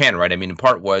in Japan, right? I mean, in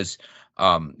part was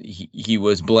he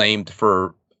was blamed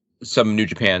for some New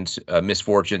Japan's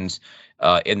misfortunes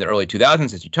in the early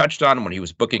 2000s, as you touched on, when he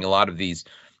was booking a lot of these.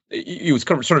 He was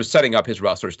sort of setting up his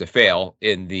wrestlers to fail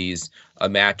in these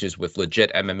matches with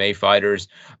legit MMA fighters.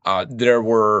 There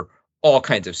were all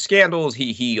kinds of scandals.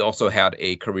 He also had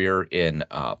a career in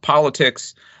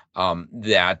politics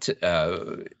that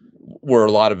were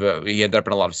a lot of. He ended up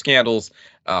in a lot of scandals,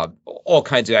 all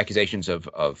kinds of accusations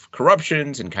of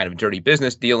corruptions and kind of dirty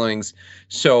business dealings.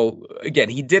 So again,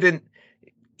 he didn't.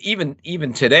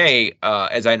 Even today,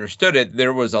 as I understood it,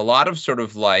 there was a lot of sort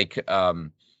of like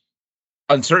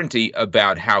uncertainty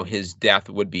about how his death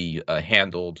would be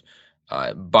handled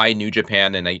by New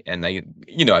Japan, and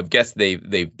I guess they've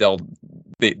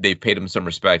paid him some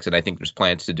respects, and I think there's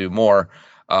plans to do more.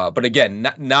 But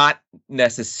again, not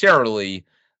necessarily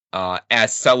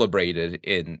as celebrated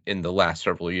in the last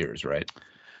several years, right?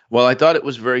 Well, I thought it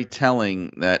was very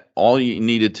telling that all you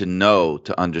needed to know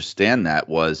to understand that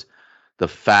was the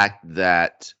fact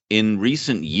that in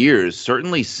recent years,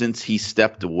 certainly since he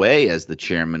stepped away as the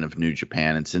chairman of New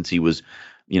Japan, and since he was,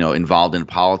 involved in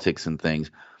politics and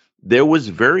things, there was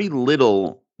very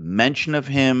little mention of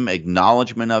him,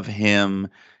 acknowledgement of him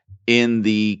in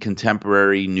the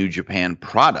contemporary New Japan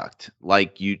product.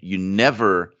 Like you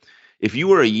never, if you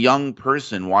were a young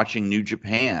person watching New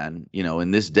Japan,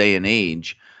 in this day and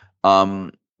age,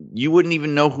 you wouldn't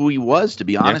even know who he was, to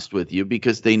be honest with you,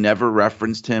 because they never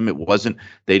referenced him.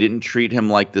 They didn't treat him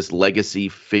like this legacy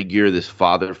figure, this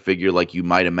father figure, like you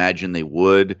might imagine they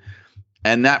would.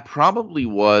 And that probably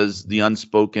was the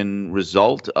unspoken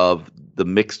result of the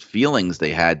mixed feelings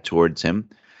they had towards him.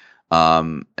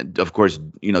 And of course,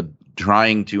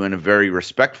 trying to, in a very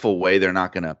respectful way, they're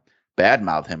not going to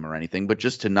badmouth him or anything, but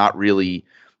just to not really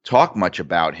talk much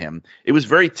about him. It was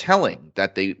very telling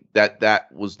that that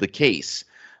was the case.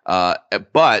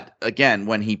 But again,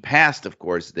 when he passed, of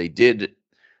course, they did,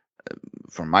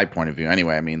 from my point of view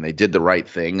anyway, I mean, they did the right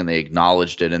thing and they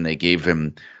acknowledged it and they gave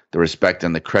him the respect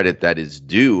and the credit that is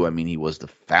due. I mean, he was the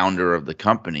founder of the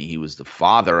company. He was the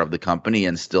father of the company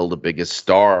and still the biggest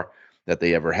star that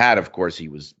they ever had. Of course, he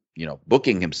was,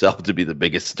 booking himself to be the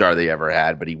biggest star they ever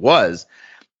had, but he was.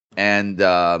 And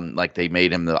like they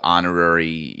made him the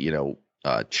honorary,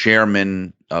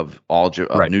 chairman of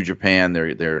New Japan.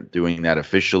 They're doing that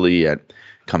officially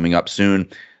coming up soon.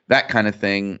 That kind of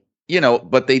thing,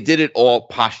 But they did it all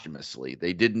posthumously.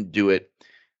 They didn't do it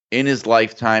in his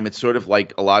lifetime. It's sort of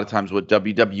like a lot of times what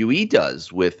WWE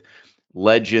does with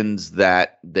legends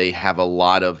that they have a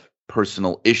lot of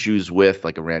personal issues with,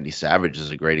 like a Randy Savage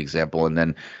is a great example. And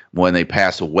then when they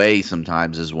pass away,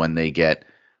 sometimes is when they get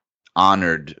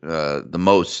honored the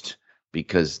most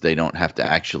because they don't have to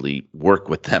actually work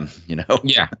with them,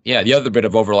 Yeah. The other bit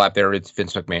of overlap there, it's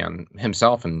Vince McMahon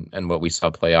himself and what we saw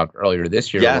play out earlier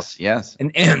this year. Yes.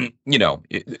 And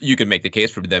you can make the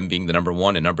case for them being the number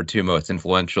one and number two most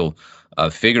influential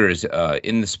figures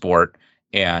in the sport.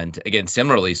 And again,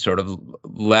 similarly, sort of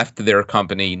left their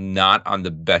company not on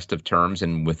the best of terms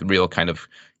and with real kind of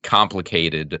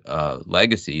complicated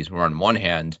legacies. Where on one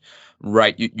hand,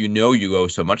 right, you owe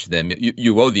so much to them.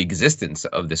 You owe the existence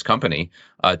of this company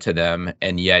to them,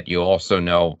 and yet you also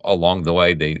know along the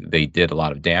way they did a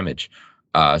lot of damage.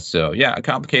 So yeah, a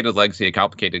complicated legacy, a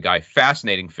complicated guy,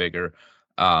 fascinating figure.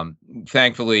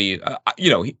 Thankfully,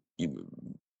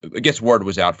 I guess word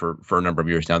was out for a number of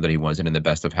years now that he wasn't in the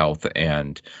best of health,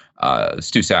 and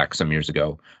Stu Sack some years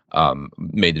ago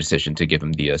made the decision to give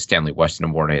him the Stanley Weston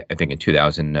Award, I think in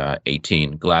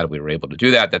 2018. Glad we were able to do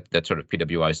that. That's sort of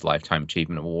PWI's Lifetime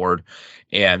Achievement Award.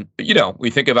 And, we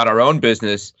think about our own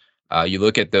business. You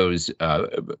look at those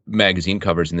magazine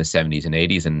covers in the 70s and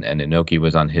 80s, and Inoki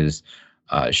was on his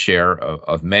share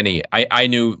of many. I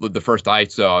knew the first I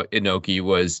saw Inoki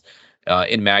was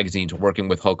in magazines working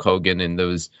with Hulk Hogan in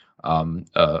those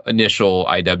initial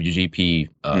IWGP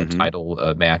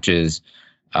title matches.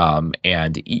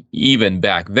 And even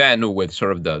back then, with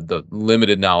sort of the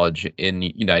limited knowledge in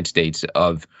the United States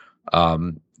of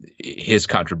his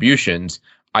contributions,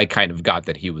 I kind of got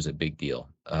that he was a big deal.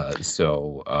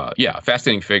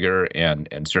 Fascinating figure,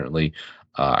 and certainly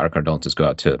our condolences go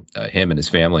out to him and his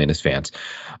family and his fans.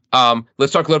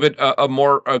 Let's talk a little bit of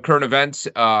more current events.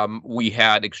 We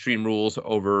had Extreme Rules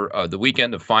over the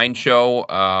weekend, the Fine show.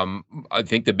 I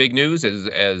think the big news,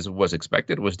 as was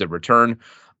expected, was the return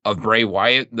of Bray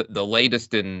Wyatt, the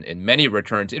latest in many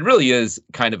returns. It really is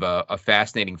kind of a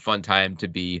fascinating, fun time to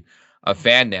be a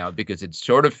fan now, because it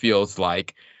sort of feels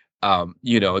like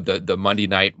the Monday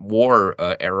Night War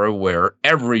era, where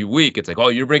every week it's like, oh,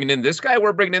 you're bringing in this guy,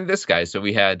 we're bringing in this guy. So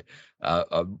we had,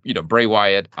 Bray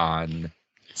Wyatt on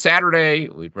Saturday.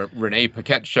 Renee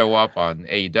Paquette show up on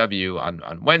AEW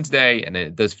on Wednesday, and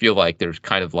it does feel like there's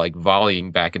kind of like volleying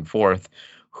back and forth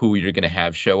who you're going to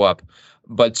have show up.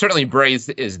 But certainly Bray is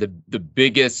the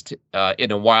biggest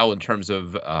in a while in terms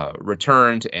of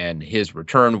returns, and his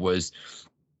return was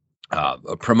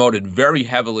promoted very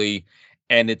heavily.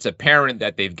 And it's apparent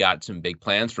that they've got some big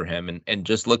plans for him. And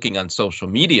just looking on social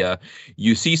media,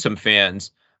 you see some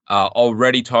fans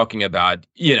already talking about,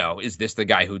 is this the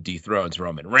guy who dethrones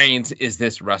Roman Reigns? Is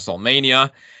this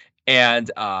WrestleMania? And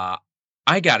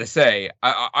I got to say,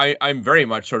 I'm very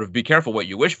much sort of be careful what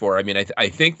you wish for. I mean, I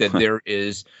think that there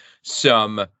is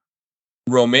some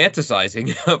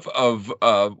romanticizing of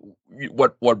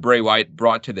what Bray Wyatt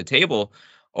brought to the table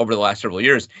over the last several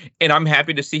years. And I'm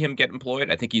happy to see him get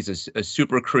employed. I think he's a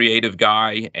super creative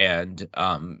guy, and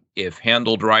if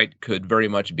handled right, could very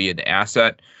much be an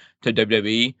asset to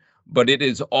WWE. But it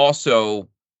is also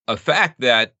a fact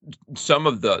that some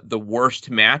of the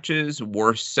worst matches,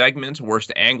 worst segments,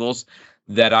 worst angles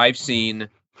that I've seen,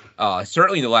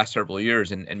 certainly in the last several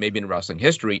years and maybe in wrestling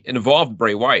history, involved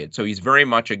Bray Wyatt. So he's very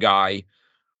much a guy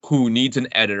who needs an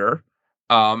editor.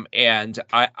 And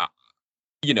I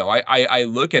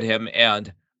look at him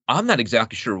and I'm not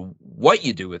exactly sure what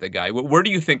you do with a guy. Where do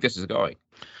you think this is going?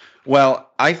 Well,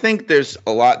 I think there's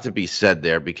a lot to be said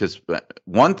there, because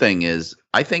one thing is,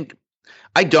 I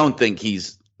don't think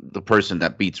he's the person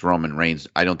that beats Roman Reigns.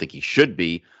 I don't think he should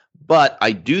be, but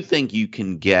I do think you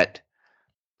can get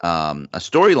a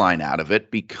storyline out of it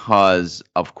because,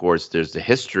 of course, there's the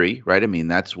history, right? I mean,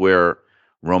 that's where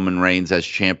Roman Reigns as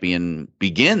champion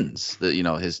begins.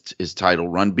 His title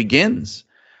run begins.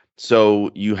 So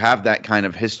you have that kind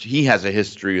of history. He has a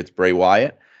history with Bray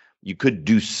Wyatt. You could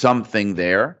do something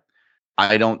there.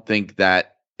 I don't think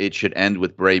that it should end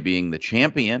with Bray being the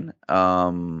champion.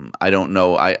 I don't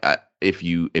know. If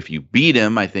you beat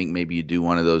him, I think maybe you do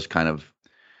one of those kind of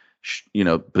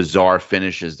bizarre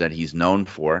finishes that he's known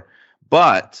for.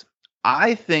 But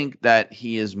I think that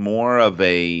he is more of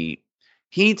he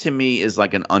to me is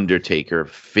like an Undertaker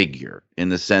figure in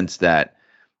the sense that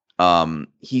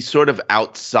he's sort of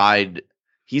outside.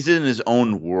 He's in his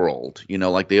own world,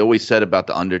 like they always said about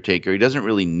the Undertaker. He doesn't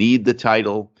really need the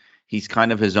title. He's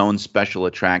kind of his own special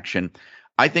attraction.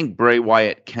 I think Bray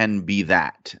Wyatt can be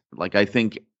that. Like, I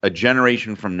think a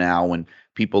generation from now, when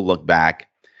people look back,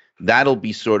 that'll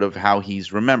be sort of how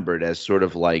he's remembered, as sort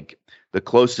of like the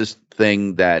closest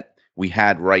thing that we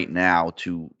had right now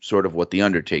to sort of what the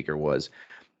Undertaker was.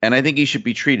 And I think he should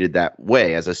be treated that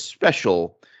way, as a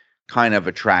special kind of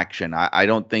attraction. I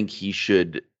don't think he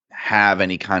should have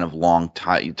any kind of long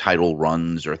title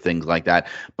runs or things like that.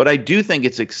 But I do think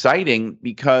it's exciting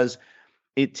because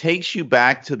it takes you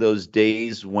back to those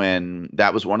days when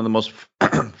that was one of the most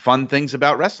fun things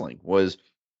about wrestling, was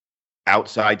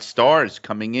outside stars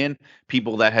coming in,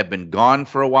 people that had been gone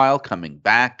for a while coming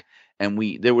back. And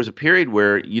there was a period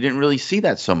where you didn't really see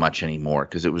that so much anymore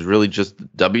because it was really just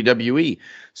WWE.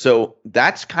 So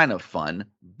that's kind of fun.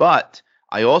 But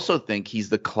I also think he's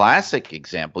the classic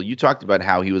example. You talked about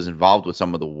how he was involved with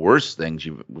some of the worst things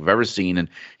we've ever seen, and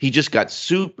he just got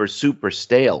super, super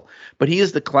stale. But he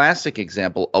is the classic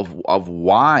example of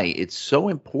why it's so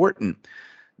important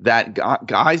that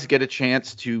guys get a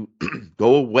chance to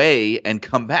go away and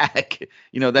come back.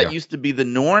 That used to be the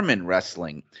norm in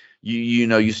wrestling.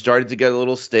 You started to get a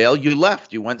little stale, you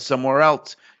left, you went somewhere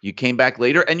else, you came back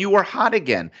later, and you were hot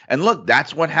again. And look,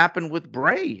 that's what happened with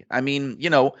Bray. I mean,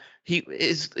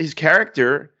 his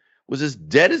character was as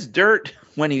dead as dirt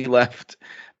when he left,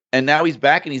 and now he's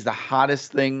back and he's the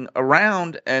hottest thing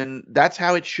around, and that's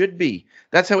how it should be.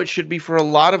 That's how it should be for a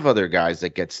lot of other guys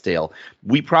that get stale.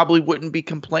 We probably wouldn't be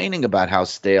complaining about how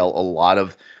stale a lot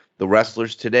of the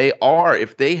wrestlers today are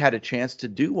if they had a chance to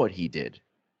do what he did.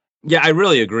 Yeah, I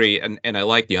really agree, and I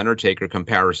like the Undertaker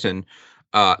comparison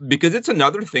because it's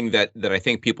another thing that I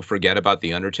think people forget about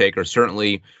the Undertaker.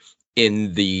 Certainly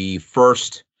in the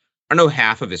first, I don't know,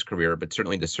 half of his career, but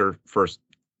certainly the first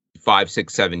 5,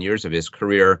 6, 7 years of his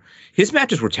career, his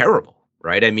matches were terrible,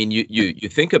 right? I mean, you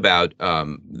think about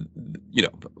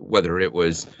whether it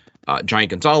was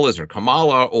Giant Gonzalez or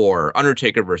Kamala or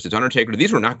Undertaker versus Undertaker,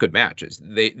 these were not good matches.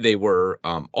 They were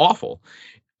awful.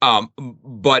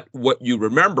 But what you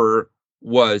remember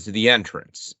was the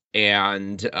entrance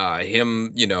and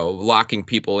him, locking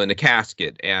people in a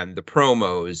casket, and the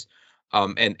promos,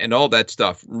 and all that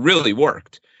stuff really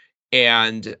worked.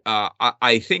 And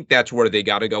I think that's where they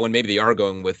got to go, and maybe they are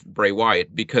going with Bray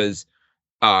Wyatt because,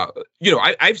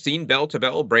 I've seen bell to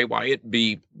bell Bray Wyatt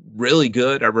be really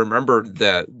good. I remember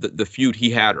the feud he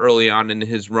had early on in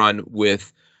his run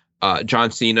with John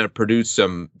Cena, produced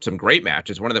some great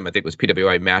matches. One of them, I think, was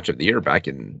PWI Match of the Year back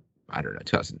in,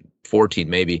 2014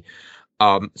 maybe.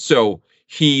 So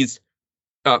he's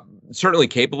certainly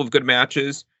capable of good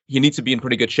matches. He needs to be in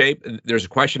pretty good shape. There's a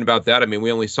question about that. I mean,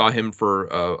 we only saw him for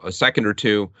a second or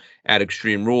two at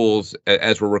Extreme Rules.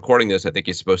 As we're recording this, I think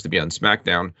he's supposed to be on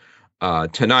SmackDown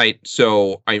tonight.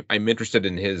 So I'm interested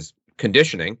in his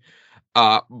conditioning.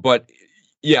 But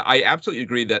yeah, I absolutely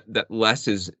agree that less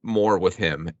is more with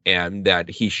him, and that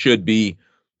he should be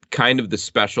kind of the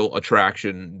special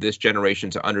attraction, this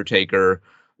generation's Undertaker.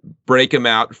 Break him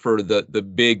out for the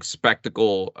big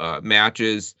spectacle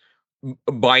matches.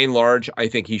 By and large, I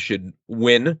think he should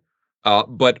win,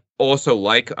 but also,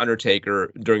 like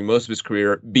Undertaker during most of his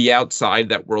career, be outside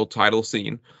that world title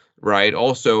scene, right?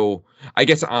 Also, I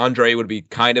guess Andre would be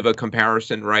kind of a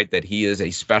comparison, right? That he is a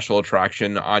special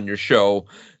attraction on your show,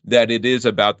 that it is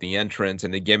about the entrance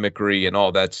and the gimmickry and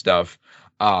all that stuff.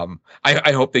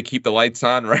 I hope they keep the lights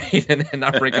on, right? and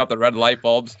not break out the red light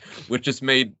bulbs, which just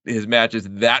made his matches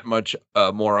that much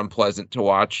more unpleasant to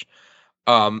watch.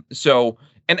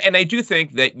 And I do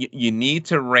think that you need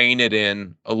to rein it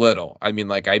in a little. I mean,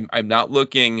 like, I'm not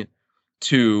looking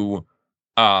to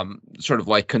sort of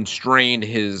like constrain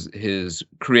his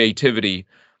creativity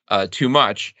too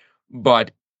much,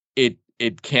 but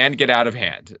it can get out of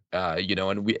hand,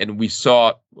 and we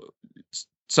saw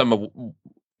some of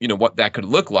what that could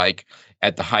look like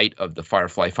at the height of the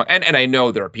Firefly Fun. And I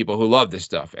know there are people who love this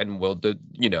stuff and will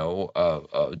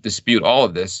dispute all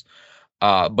of this.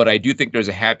 But I do think there's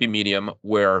a happy medium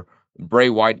where Bray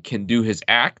Wyatt can do his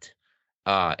act.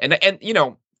 And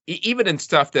even in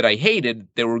stuff that I hated,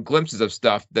 there were glimpses of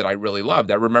stuff that I really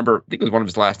loved. I remember, I think it was one of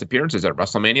his last appearances at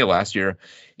WrestleMania last year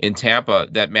in Tampa,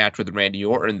 that match with Randy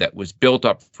Orton that was built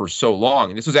up for so long.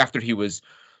 And this was after he was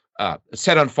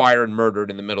set on fire and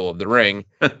murdered in the middle of the ring.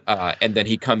 And then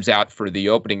he comes out for the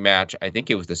opening match. I think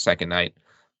it was the second night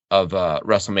of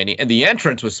WrestleMania. And the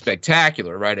entrance was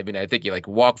spectacular, right? I mean, I think he like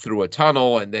walked through a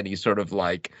tunnel and then he sort of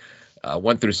like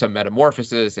went through some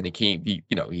metamorphosis, and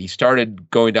he started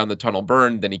going down the tunnel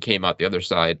burn, then he came out the other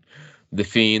side, the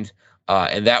Fiend.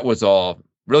 And that was all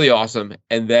really awesome.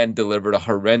 And then delivered a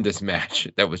horrendous match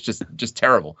that was just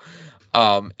terrible.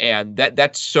 And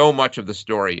that's so much of the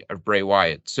story of Bray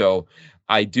Wyatt. So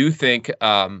I do think,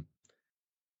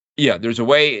 there's a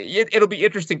way. It'll be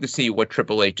interesting to see what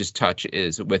Triple H's touch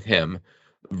is with him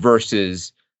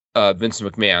versus Vince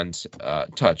McMahon's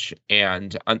touch.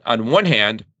 And on one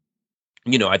hand,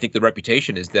 I think the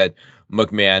reputation is that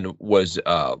McMahon was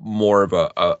more of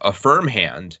a firm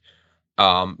hand.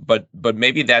 But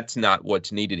maybe that's not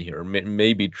what's needed here.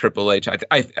 Maybe Triple H.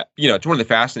 It's one of the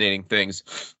fascinating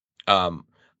things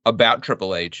about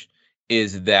Triple H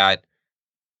is that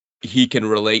he can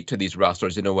relate to these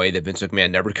wrestlers in a way that Vince McMahon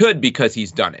never could, because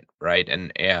he's done it, right?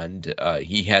 And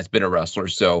he has been a wrestler,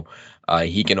 so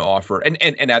he can offer and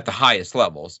at the highest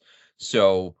levels.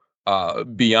 So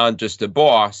beyond just a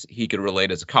boss, he could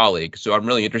relate as a colleague. So I'm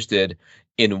really interested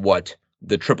in what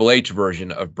the Triple H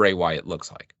version of Bray Wyatt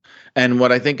looks like. And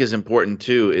what I think is important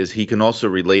too is he can also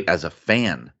relate as a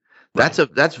fan. Right.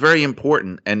 That's very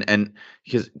important, and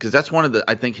because that's one of the,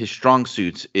 I think, his strong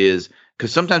suits is,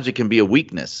 because sometimes it can be a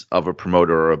weakness of a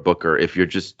promoter or a booker if you're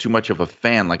just too much of a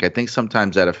fan. Like I think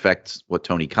sometimes that affects what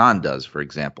Tony Khan does, for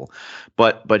example.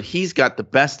 But he's got the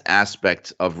best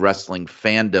aspects of wrestling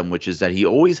fandom, which is that he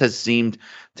always has seemed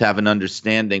to have an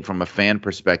understanding from a fan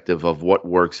perspective of what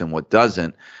works and what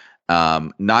doesn't,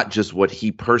 not just what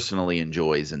he personally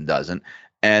enjoys and doesn't.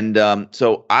 And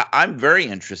so I'm very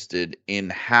interested in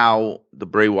how the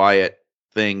Bray Wyatt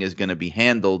thing is going to be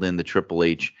handled in the Triple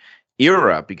H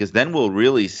era, because then we'll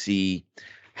really see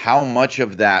how much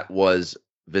of that was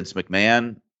Vince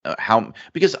McMahon.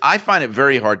 Because I find it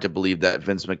very hard to believe that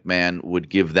Vince McMahon would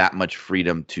give that much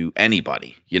freedom to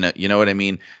anybody. You know what I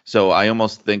mean? So I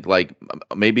almost think like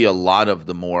maybe a lot of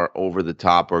the more over the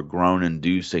top or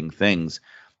groan-inducing things,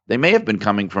 they may have been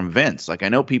coming from Vince. Like I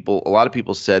know a lot of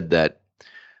people said that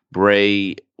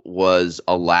Bray was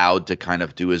allowed to kind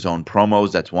of do his own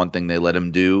promos. That's one thing they let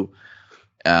him do.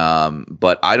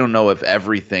 But I don't know if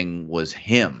everything was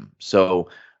him. So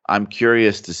I'm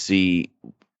curious to see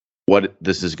what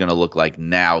this is going to look like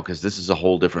now, because this is a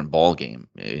whole different ballgame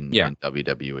in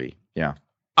WWE. Yeah.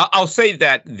 I'll say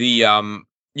that the,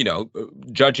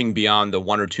 judging beyond the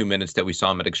 1 or 2 minutes that we saw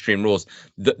him at Extreme Rules,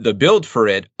 the build for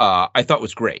it, I thought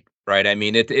was great, right? I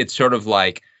mean, it's sort of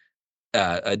like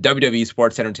a WWE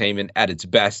sports entertainment at its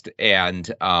best, and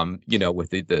with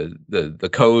the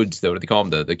codes, what do they call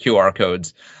them, the QR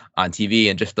codes on TV,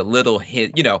 and just the little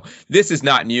hint. This is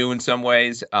not new in some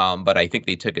ways, but I think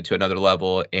they took it to another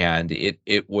level, and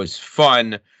it was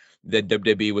fun that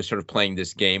WWE was sort of playing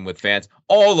this game with fans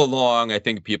all along. I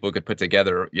think people could put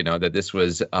together, that this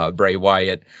was Bray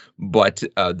Wyatt, but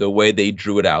the way they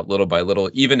drew it out little by little,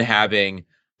 even having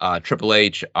Triple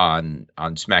H on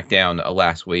SmackDown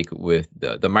last week with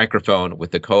the microphone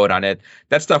with the code on it.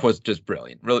 That stuff was just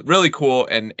brilliant, really, really cool,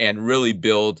 and really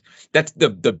build. That's the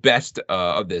best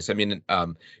of this. I mean,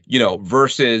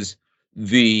 versus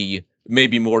the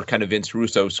maybe more kind of Vince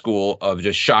Russo school of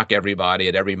just shock everybody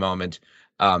at every moment.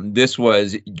 This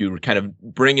was, you were kind of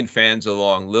bringing fans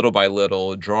along little by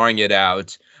little, drawing it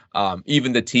out.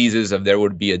 Even the teases of there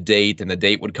would be a date, and the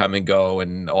date would come and go,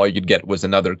 and all you'd get was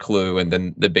another clue, and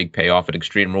then the big payoff at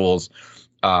Extreme Rules.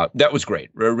 That was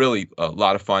great. Really a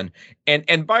lot of fun.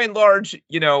 And by and large,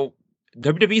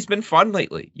 WWE's been fun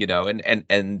lately,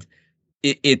 and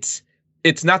it's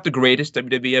not the greatest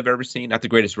WWE I've ever seen, not the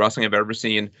greatest wrestling I've ever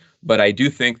seen, but I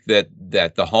do think that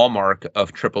the hallmark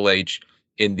of Triple H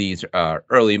in these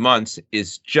early months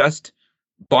is just,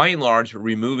 by and large,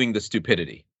 removing the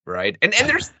stupidity. Right. And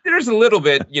there's a little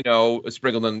bit,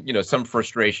 sprinkled in, some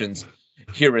frustrations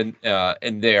here and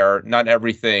there. Not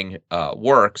everything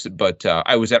works. But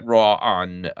I was at Raw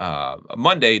on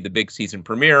Monday, the big season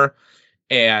premiere.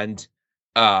 And,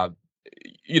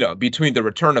 between the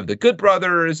return of the Good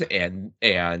Brothers and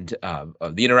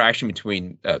the interaction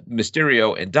between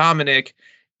Mysterio and Dominic,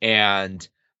 and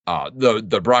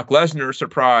the Brock Lesnar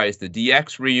surprise, the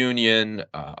DX reunion,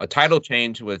 a title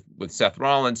change with Seth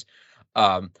Rollins.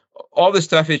 All this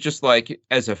stuff is just like,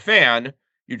 as a fan,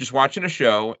 you're just watching a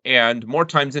show, and more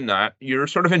times than not, you're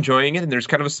sort of enjoying it, and there's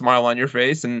kind of a smile on your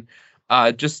face, and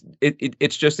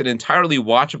it's just an entirely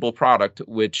watchable product,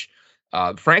 which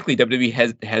frankly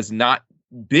WWE has not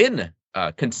been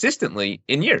consistently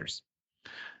in years.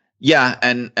 Yeah,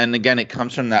 and again, it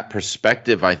comes from that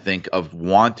perspective, I think, of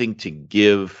wanting to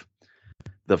give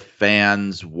the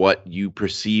fans what you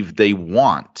perceive they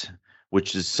want,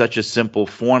 which is such a simple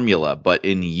formula. But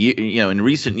in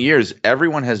recent years,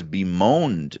 everyone has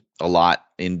bemoaned a lot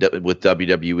with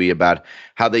WWE about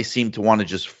how they seem to want to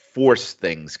just force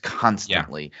things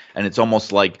constantly, and it's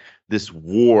almost like this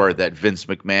war that Vince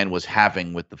McMahon was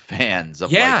having with the fans.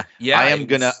 I am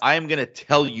gonna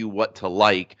tell you what to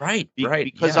like, right,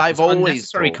 because I've always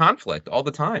unnecessary conflict all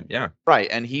the time, right,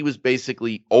 and he was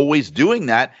basically always doing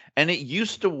that, and it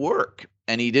used to work,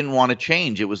 and he didn't want to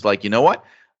change. It was like, you know what?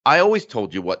 I always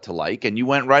told you what to like, and you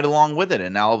went right along with it,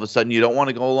 and now all of a sudden you don't want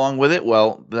to go along with it.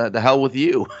 Well, the hell with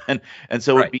you, and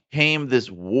so It became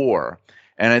this war.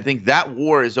 And I think that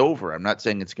war is over. I'm not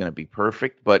saying it's going to be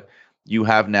perfect, but you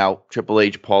have now Triple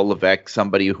H, Paul Levesque,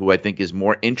 somebody who I think is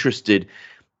more interested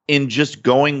in just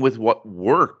going with what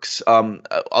works.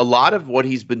 A lot of what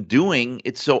he's been doing,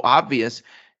 it's so obvious,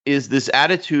 is this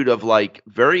attitude of like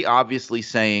very obviously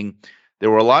saying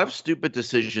there were a lot of stupid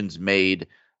decisions made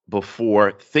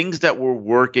before, things that were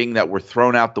working that were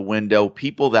thrown out the window,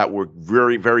 people that were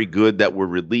very, very good that were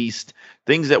released,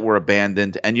 things that were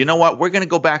abandoned. And you know what? We're going to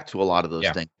go back to a lot of those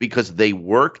things because they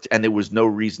worked and there was no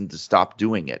reason to stop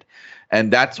doing it.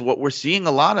 And that's what we're seeing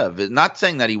a lot of. Not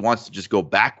saying that he wants to just go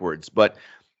backwards, but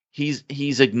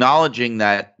he's acknowledging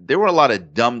that there were a lot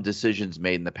of dumb decisions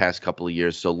made in the past couple of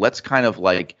years. So let's kind of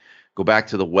like go back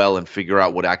to the well and figure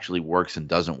out what actually works and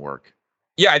doesn't work.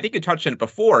 Yeah, I think you touched on it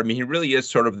before. I mean, he really is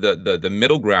sort of the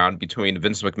middle ground between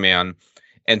Vince McMahon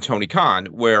and Tony Khan,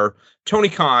 where Tony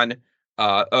Khan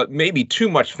maybe too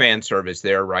much fan service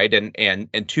there, right?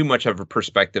 And too much of a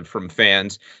perspective from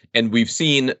fans. And we've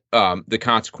seen the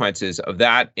consequences of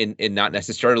that in not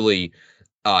necessarily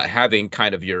having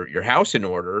kind of your house in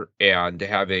order and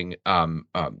having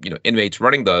inmates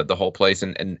running the whole place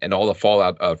and all the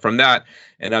fallout from that.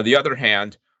 And on the other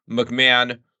hand,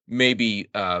 McMahon maybe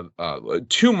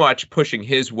too much pushing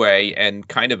his way and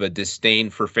kind of a disdain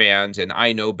for fans and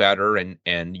I know better and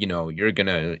you're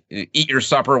gonna eat your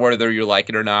supper whether you like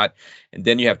it or not. And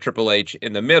then you have Triple H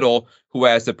in the middle who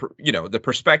has the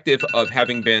perspective of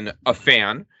having been a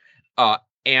fan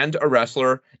and a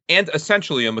wrestler and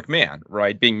essentially a McMahon,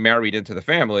 right, being married into the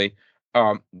family.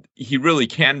 He really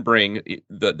can bring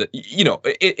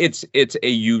it's a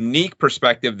unique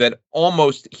perspective that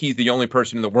almost he's the only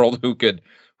person in the world who could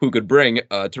bring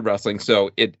to wrestling. So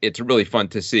it's really fun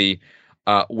to see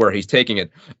where he's taking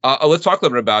it. Let's talk a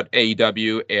little bit about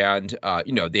AEW. And,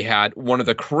 they had one of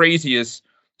the craziest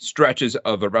stretches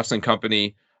of a wrestling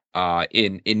company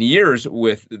in years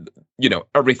with,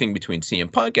 everything between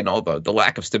CM Punk and all the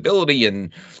lack of stability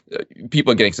and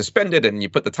people getting suspended. And you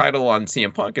put the title on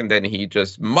CM Punk and then he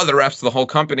just mother effs the whole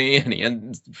company and he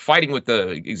ends fighting with the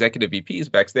executive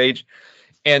VPs backstage.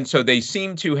 And so they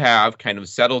seem to have kind of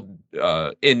settled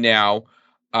in now,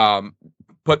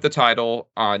 put the title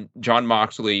on Jon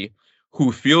Moxley,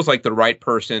 who feels like the right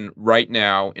person right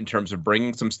now in terms of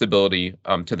bringing some stability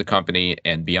to the company.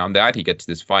 And beyond that, he gets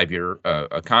this 5-year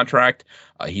contract.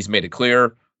 He's made it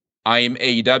clear, I am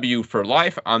AEW for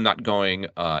life. I'm not going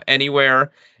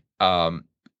anywhere. And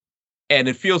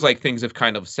it feels like things have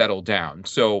kind of settled down.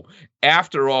 So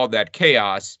after all that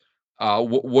chaos,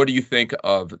 what do you think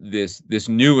of this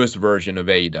newest version of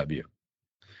AEW?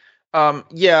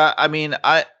 Yeah, I mean,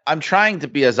 I'm trying to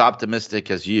be as optimistic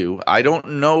as you. I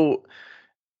don't know.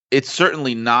 It's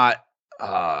certainly not,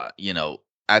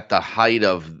 at the height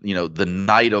of, the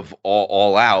night of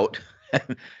all out,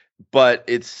 but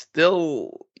it's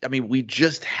still, I mean, we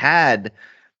just had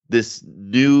this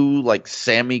new like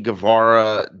Sammy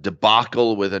Guevara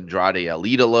debacle with Andrade El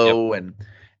Idolo, and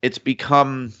it's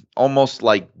become almost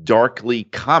like darkly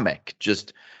comic,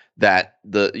 just that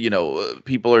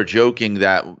people are joking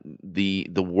that the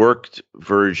worked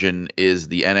version is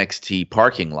the NXT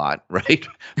parking lot, right?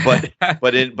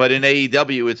 But in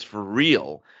AEW it's for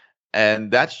real.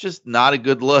 And that's just not a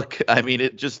good look. I mean,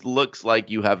 it just looks like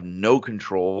you have no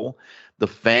control. The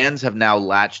fans have now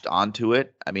latched onto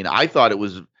it. I mean, I thought it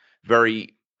was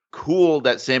very cool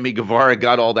that Sammy Guevara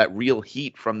got all that real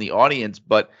heat from the audience,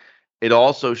 but it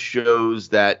also shows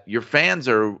that your fans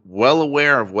are well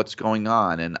aware of what's going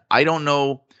on. And I don't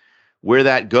know where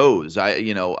that goes.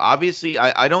 Obviously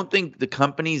I don't think the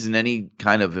company's in any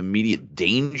kind of immediate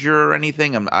danger or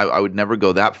anything. I would never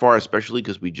go that far, especially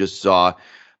because we just saw,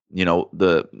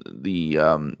 the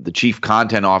chief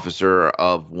content officer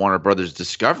of Warner Brothers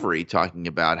Discovery talking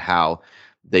about how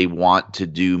they want to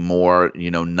do more,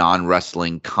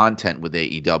 non-wrestling content with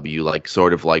AEW, like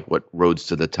sort of like what Roads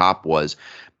to the Top was.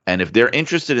 And if they're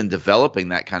interested in developing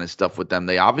that kind of stuff with them,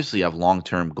 they obviously have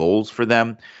long-term goals for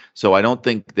them. So I don't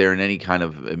think they're in any kind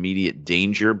of immediate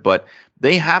danger, but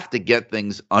they have to get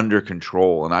things under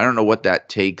control. And I don't know what that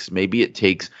takes. Maybe it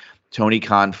takes Tony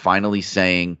Khan finally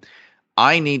saying,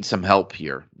 I need some help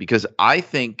here, because I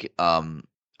think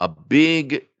a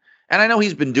big, and I know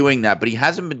he's been doing that, but he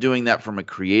hasn't been doing that from a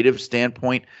creative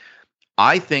standpoint.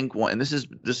 I think and this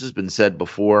has been said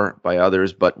before by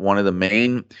others, but one of the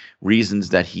main reasons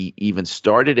that he even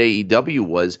started AEW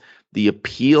was the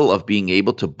appeal of being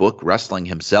able to book wrestling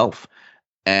himself.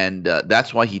 And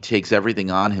that's why he takes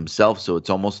everything on himself. So it's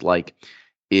almost like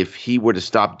if he were to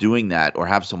stop doing that or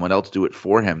have someone else do it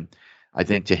for him, I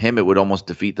think to him it would almost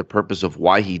defeat the purpose of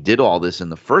why he did all this in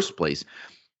the first place.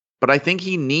 But I think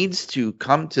he needs to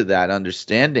come to that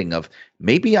understanding of,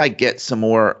 maybe I get some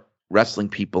more wrestling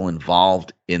people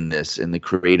involved in this, in the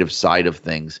creative side of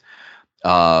things.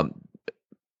 And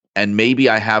maybe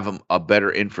I have a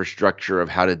better infrastructure of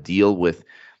how to deal with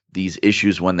these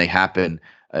issues when they happen.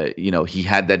 He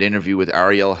had that interview with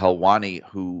Ariel Helwani,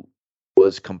 who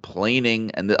was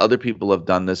complaining, and the other people have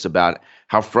done this, about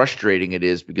how frustrating it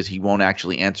is because he won't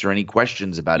actually answer any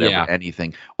questions about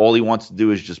anything. All he wants to do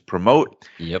is just promote.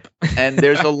 Yep. And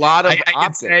there's a lot of I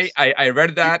can say I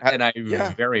read that, and I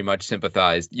very much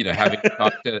sympathized, having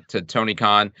talked to Tony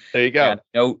Khan. There you go. And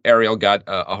I know Ariel got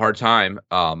a hard time,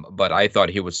 but I thought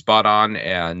he was spot on.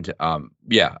 And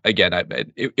again,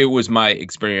 it was my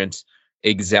experience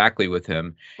exactly with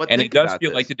him. But and it does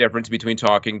feel like the difference between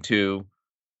talking to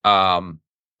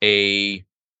a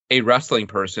wrestling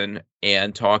person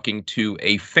and talking to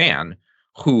a fan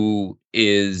who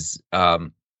is I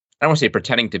don't want to say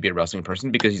pretending to be a wrestling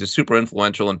person, because he's a super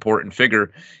influential, important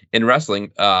figure in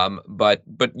wrestling. But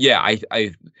yeah,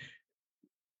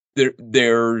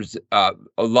 there's a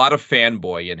lot of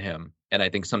fanboy in him, and I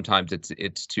think sometimes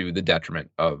it's to the detriment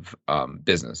of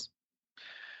business.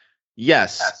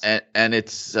 Yes, and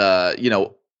it's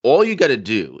all you got to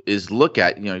do is look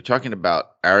at, you're talking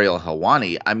about Ariel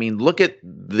Helwani. I mean, look at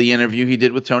the interview he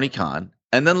did with Tony Khan,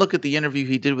 and then look at the interview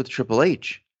he did with Triple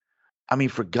H. I mean,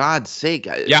 for God's sake,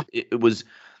 it was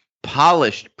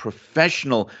polished,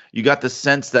 professional. You got the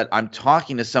sense that I'm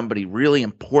talking to somebody really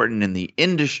important in the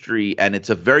industry, and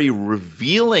it's a very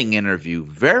revealing interview,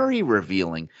 very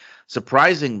revealing,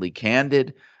 surprisingly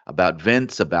candid about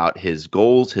Vince, about his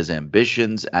goals, his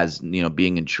ambitions as,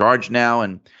 being in charge now.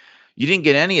 And you didn't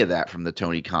get any of that from the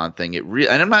Tony Khan thing. And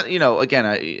I'm not,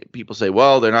 again, people say,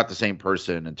 well, they're not the same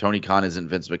person, and Tony Khan isn't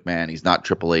Vince McMahon. He's not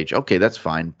Triple H. Okay, that's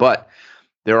fine. But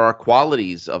there are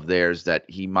qualities of theirs that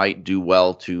he might do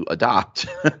well to adopt.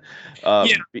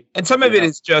 And some of it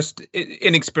is just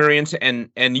inexperience and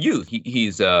youth.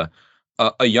 He's a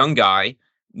young guy,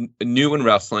 new in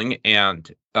wrestling,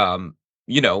 and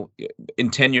in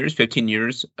 10 years, 15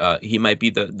 years, he might be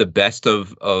the best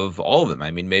of all of them. I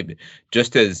mean, maybe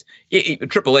just as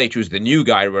Triple H, who's the new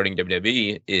guy running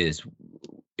WWE, is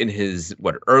in his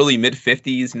early mid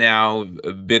 50s now,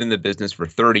 been in the business for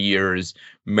 30 years,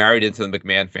 married into the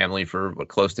McMahon family for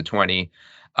close to 20.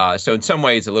 So in some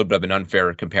ways, a little bit of an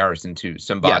unfair comparison to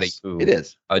somebody who it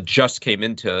is. Just came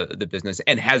into the business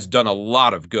and has done a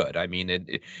lot of good. I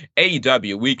mean,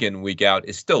 AEW week in, week out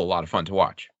is still a lot of fun to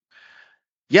watch.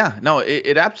 Yeah, no,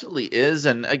 it absolutely is.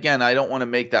 And again, I don't want to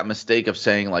make that mistake of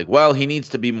saying like, well, he needs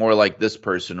to be more like this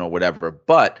person or whatever.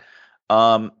 But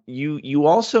you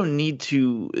also need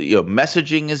to,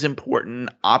 messaging is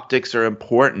important. Optics are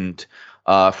important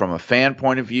from a fan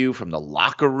point of view, from the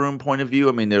locker room point of view.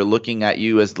 I mean, they're looking at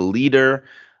you as the leader.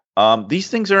 These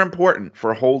things are important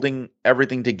for holding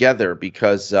everything together,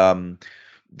 because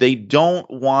they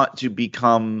don't want to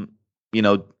become,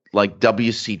 like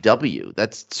WCW.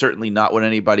 That's certainly not what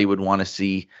anybody would want to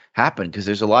see happen, because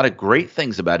there's a lot of great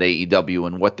things about AEW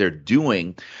and what they're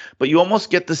doing. But you almost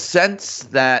get the sense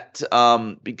that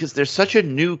because they're such a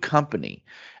new company,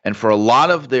 and for a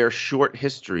lot of their short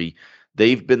history,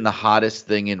 they've been the hottest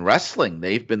thing in wrestling.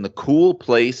 They've been the cool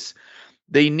place.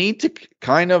 They need to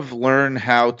kind of learn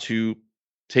how to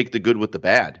take the good with the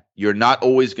bad. You're not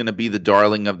always going to be the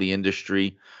darling of the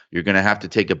industry. You're going to have to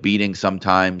take a beating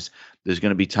sometimes. There's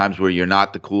going to be times where you're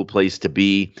not the cool place to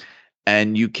be,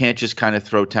 and you can't just kind of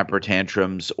throw temper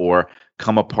tantrums or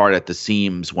come apart at the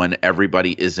seams when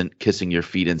everybody isn't kissing your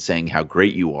feet and saying how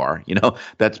great you are.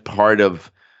 That's part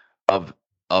of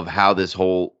how this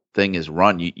whole thing is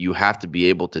run. You have to be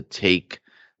able to take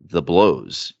the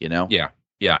blows,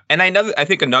 Yeah. And I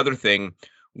think another thing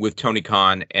with Tony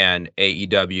Khan and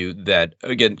AEW that,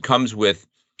 again, comes with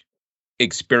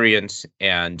experience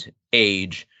and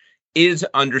age is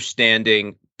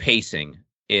understanding pacing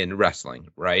in wrestling,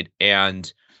 right?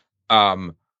 And I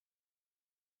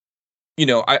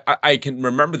can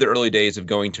remember the early days of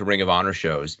going to Ring of Honor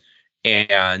shows,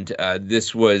 and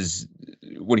this was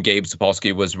when Gabe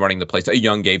Sapolsky was running the place, a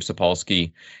young Gabe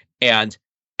Sapolsky, and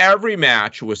every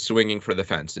match was swinging for the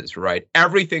fences, right?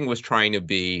 Everything was trying to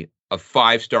be a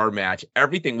 5-star match.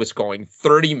 Everything was going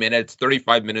 30 minutes,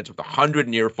 35 minutes with 100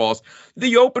 near falls.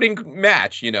 The opening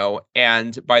match,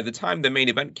 and by the time the main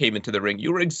event came into the ring,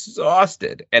 you were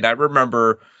exhausted. And I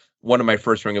remember one of my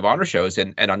first Ring of Honor shows,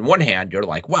 and on one hand, you're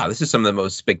like, wow, this is some of the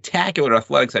most spectacular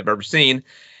athletics I've ever seen.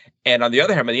 And on the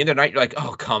other hand, by the end of the night, you're like,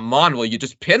 oh, come on, will you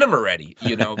just pin him already?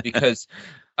 Because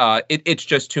it's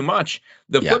just too much.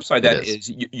 The flip side of that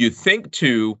is you think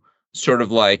to sort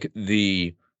of like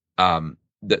the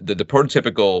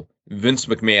prototypical Vince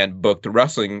McMahon booked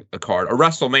wrestling card, a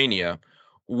WrestleMania,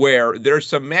 where there's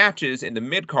some matches in the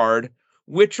mid card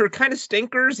which are kind of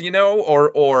stinkers,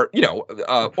 or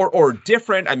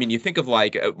different. I mean, you think of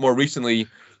like more recently,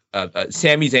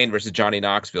 Sami Zayn versus Johnny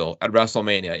Knoxville at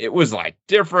WrestleMania. It was like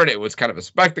different. It was kind of a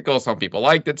spectacle. Some people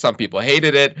liked it. Some people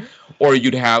hated it. Or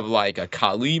you'd have like a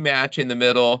Khali match in the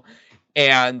middle.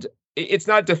 And it's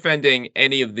not defending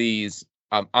any of these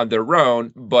on their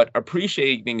own, but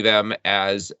appreciating them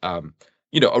as,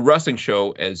 a wrestling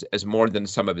show as more than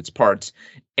some of its parts.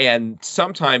 And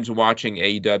sometimes watching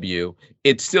AEW,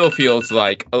 it still feels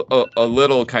like a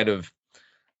little kind of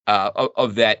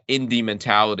that indie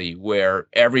mentality where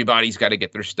everybody's got to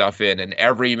get their stuff in, and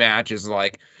every match is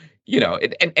like,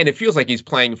 and it feels like he's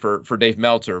playing for Dave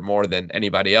Meltzer more than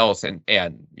anybody else. And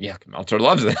yeah, Meltzer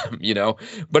loves them,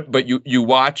 but you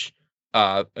watch,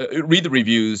 read the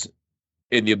reviews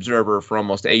in the Observer for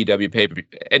almost any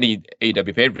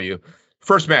AEW pay-per-view.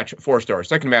 First match, 4 stars.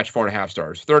 Second match, 4.5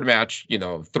 stars. Third match,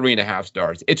 3.5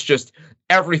 stars. It's just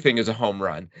everything is a home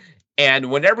run.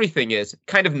 And when everything is,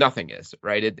 kind of nothing is,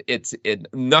 right?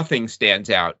 Nothing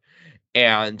stands out.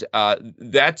 And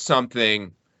that's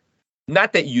something,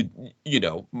 not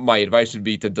that my advice would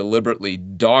be to deliberately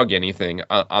dog anything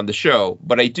on the show,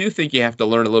 but I do think you have to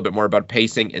learn a little bit more about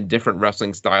pacing and different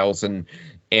wrestling styles and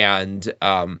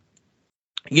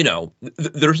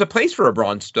there's a place for a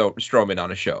Braun Strowman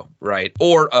on a show, right?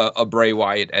 Or a Bray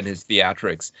Wyatt and his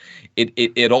theatrics.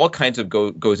 It all kinds of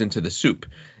goes into the soup.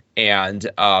 And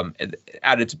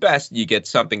at its best, you get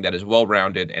something that is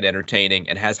well-rounded and entertaining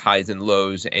and has highs and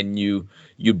lows, and you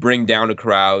bring down a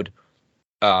crowd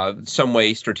some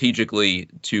way strategically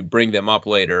to bring them up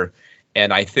later.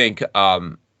 And I think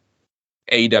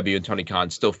AEW and Tony Khan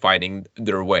still finding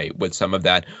their way with some of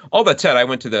that. All that said, I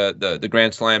went to the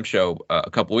Grand Slam show a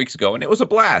couple weeks ago, and it was a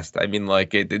blast. I mean,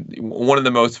 like one of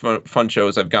the most fun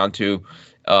shows I've gone to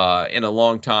in a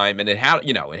long time. And it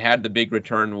had the big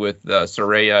return with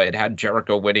Saraya. It had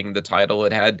Jericho winning the title.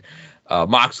 It had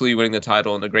Moxley winning the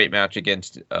title in a great match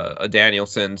against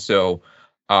Danielson. So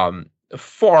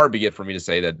far be it for me to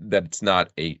say that it's not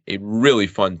a really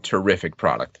fun, terrific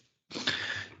product.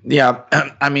 Yeah,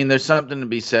 I mean, there's something to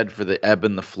be said for the ebb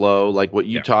and the flow, like what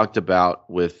you talked about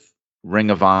with Ring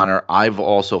of Honor. I've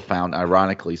also found,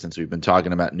 ironically, since we've been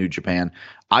talking about New Japan,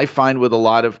 I find with a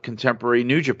lot of contemporary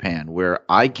New Japan where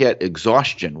I get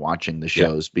exhaustion watching the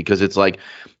shows because it's like,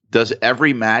 does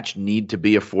every match need to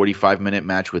be a 45-minute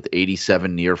match with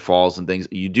 87 near falls and things?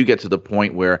 You do get to the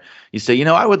point where you say,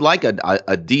 I would like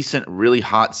a decent, really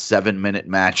hot 7-minute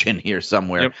match in here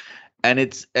somewhere. Yep.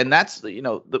 And that's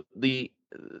the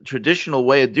traditional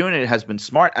way of doing it has been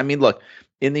smart. I mean, look,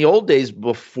 in the old days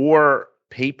before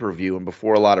pay-per-view and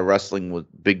before a lot of wrestling with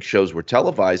big shows were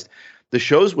televised, the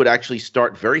shows would actually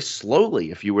start very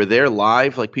slowly. If you were there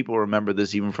live, like people remember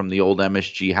this even from the old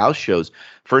MSG house shows,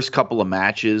 first couple of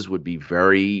matches would be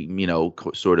very,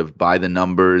 sort of by the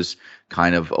numbers,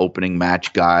 kind of opening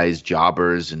match guys,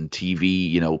 jobbers and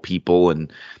TV, people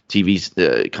and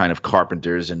TV kind of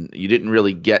carpenters. And you didn't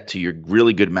really get to your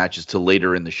really good matches till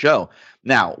later in the show.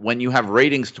 Now, when you have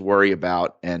ratings to worry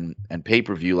about and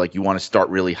pay-per-view, like you want to start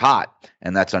really hot,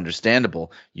 and that's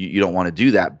understandable. You don't want to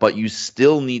do that, but you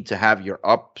still need to have your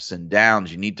ups and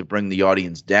downs. You need to bring the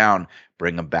audience down,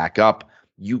 bring them back up.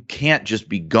 You can't just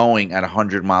be going at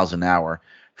 100 miles an hour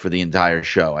for the entire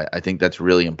show. I think that's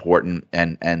really important.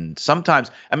 And sometimes,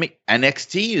 I mean,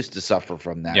 NXT used to suffer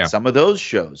from that. Yeah. Some of those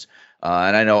shows.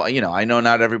 And I know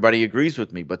not everybody agrees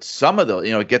with me, but some of those,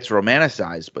 it gets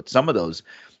romanticized, but some of those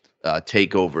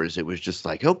takeovers, it was just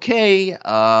like, okay,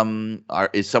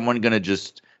 is someone going to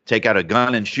just take out a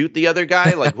gun and shoot the other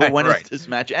guy? Like, well, when is this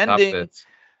match ending?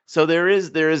 So there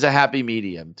is a happy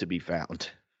medium to be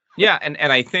found. Yeah, and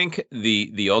I think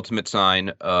the ultimate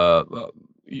sign,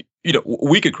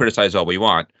 we could criticize all we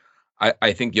want.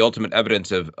 I think the ultimate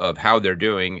evidence of how they're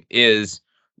doing is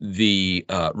the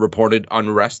reported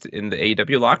unrest in the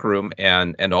AEW locker room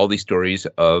and all these stories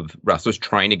of wrestlers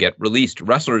trying to get released.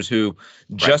 Wrestlers who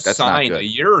just signed a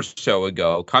year or so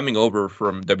ago, coming over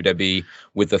from WWE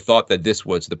with the thought that this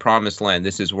was the promised land.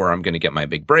 This is where I'm going to get my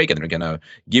big break, and they're going to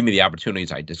give me the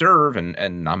opportunities I deserve, and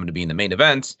I'm going to be in the main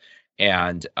events.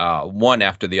 And one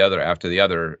after the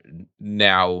other,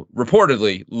 now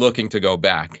reportedly looking to go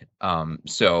back.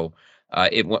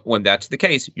 When that's the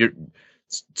case,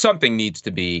 something needs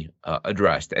to be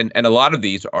addressed, and a lot of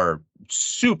these are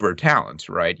super talents,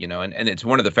 right? And it's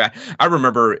one of the I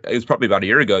remember it was probably about a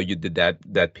year ago you did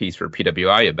that piece for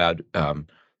PWI about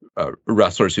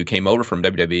wrestlers who came over from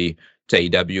WWE to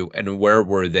AEW and where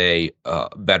were they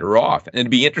better off, and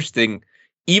it'd be interesting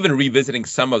even revisiting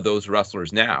some of those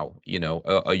wrestlers now,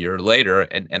 a year later,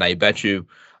 and I bet you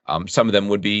some of them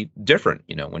would be different,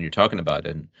 when you're talking about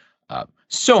it. And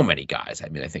so many guys. I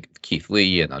mean, I think Keith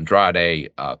Lee and Andrade.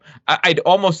 I'd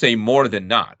almost say more than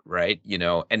not, right?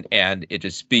 And it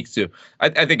just speaks to.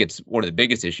 I think it's one of the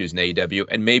biggest issues in AEW,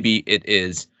 and maybe it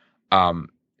is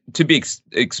to be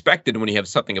expected when you have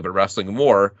something of a wrestling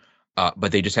war.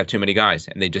 But they just have too many guys,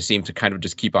 and they just seem to kind of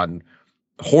just keep on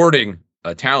hoarding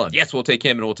talent. Yes, we'll take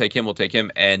him, and we'll take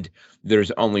him, and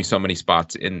there's only so many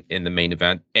spots in the main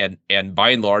event, and by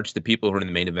and large, the people who are in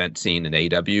the main event scene in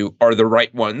AEW are the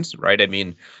right ones, right? I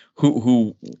mean,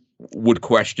 who would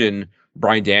question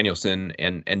Bryan Danielson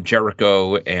and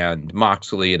Jericho and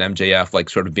Moxley and MJF like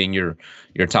sort of being your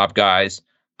top guys?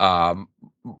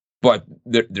 But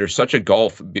there's such a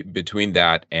gulf between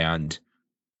that and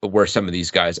where some of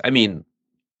these guys. I mean,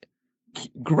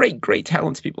 great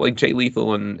talents, people like Jay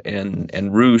Lethal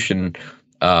and Roosh, and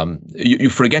you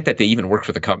forget that they even work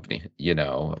for the company,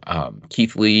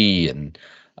 Keith Lee and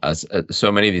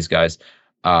so many of these guys.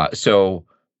 So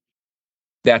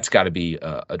that's got to be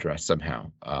addressed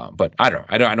somehow. But I don't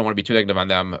want to be too negative on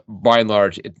them. By and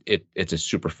large, it's a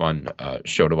super fun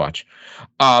show to watch.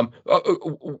 I'm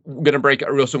gonna break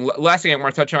real soon. Last thing I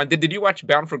want to touch on: did you watch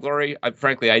Bound for Glory?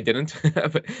 Frankly, I didn't.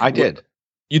 But I did.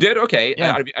 You did? Okay.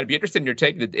 Yeah. I'd be interested in your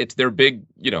take. It's their big,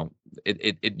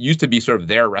 it used to be sort of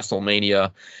their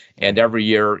WrestleMania, and every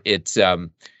year it's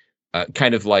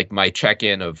kind of like my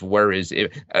check-in of where is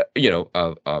it.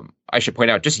 I should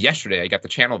point out, just yesterday I got the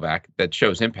channel back that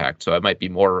shows Impact, so I might be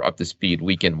more up to speed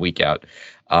week in, week out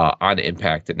on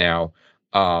Impact now.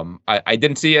 I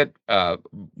didn't see it,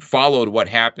 followed what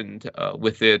happened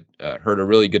with it, heard a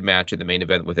really good match in the main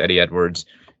event with Eddie Edwards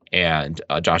and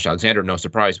Josh Alexander. No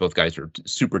surprise, both guys are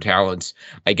super talents.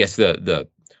 I guess the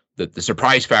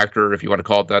surprise factor, if you want to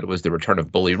call it that, was the return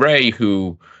of Bully Ray,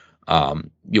 who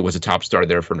was a top star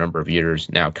there for a number of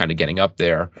years, now kind of getting up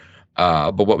there.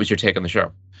 But what was your take on the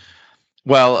show?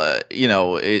 Well,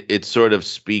 it sort of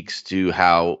speaks to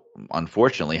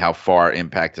unfortunately, how far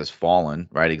Impact has fallen,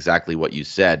 right? Exactly what you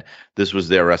said. This was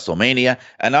their WrestleMania.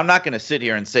 And I'm not going to sit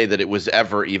here and say that it was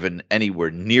ever even anywhere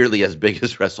nearly as big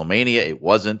as WrestleMania. It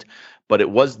wasn't. But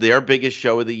it was their biggest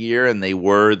show of the year, and they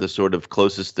were the sort of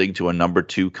closest thing to a number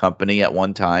 2 company at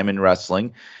one time in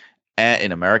wrestling,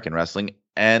 in American wrestling.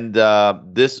 And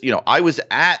this, I was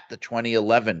at the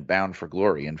 2011 Bound for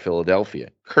Glory in Philadelphia,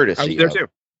 courtesy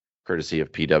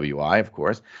of PWI, of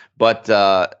course, but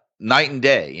night and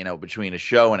day, between a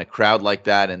show and a crowd like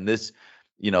that. And this,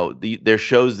 their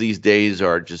shows these days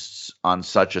are just on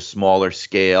such a smaller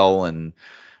scale, and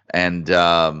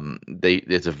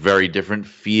it's a very different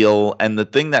feel. And the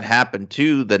thing that happened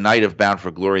too, the night of Bound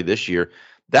for Glory this year,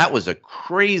 that was a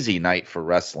crazy night for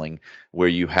wrestling, where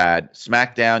you had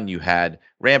SmackDown, you had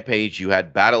Rampage, you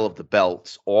had Battle of the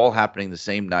Belts, all happening the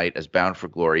same night as Bound for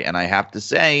Glory. And I have to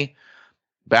say,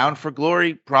 Bound for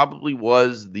Glory probably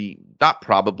was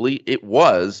it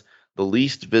was the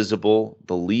least visible,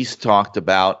 the least talked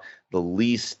about, the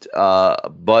least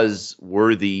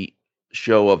buzz-worthy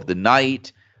show of the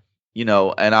night, and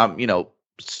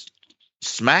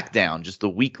SmackDown, just the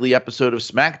weekly episode of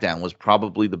SmackDown, was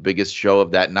probably the biggest show of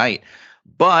that night.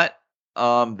 But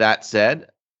that said,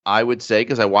 I would say,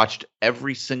 because I watched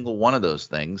every single one of those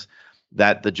things,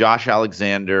 that the Josh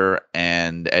Alexander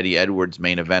and Eddie Edwards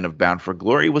main event of Bound for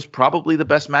Glory was probably the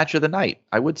best match of the night.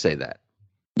 I would say that.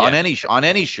 Yeah. On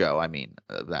any show, I mean,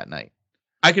 that night.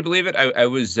 I could believe it. I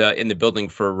was in the building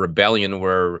for Rebellion,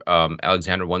 where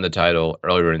Alexander won the title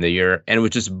earlier in the year, and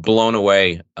was just blown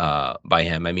away by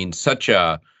him. I mean, such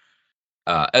a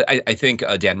I think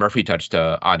Dan Murphy touched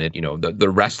on it, the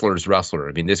wrestler's wrestler.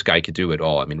 I mean, this guy could do it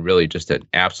all. I mean, really just an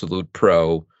absolute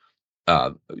pro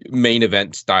main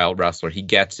event style wrestler. He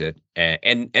gets it.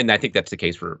 And I think that's the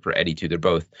case for Eddie too. They're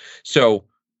both. So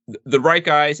the right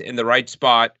guys in the right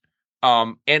spot,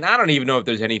 And I don't even know if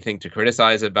there's anything to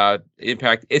criticize about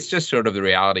Impact. It's just sort of the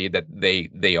reality that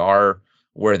they are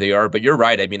where they are. But you're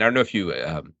right. I mean, I don't know if you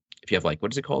have like,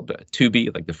 what is it called?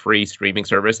 Tubi, like the free streaming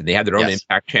service, and they have their own Yes.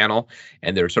 Impact channel,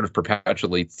 and they're sort of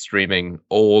perpetually streaming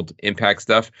old Impact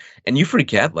stuff. And you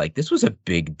forget, like, this was a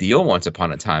big deal once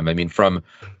upon a time. I mean, from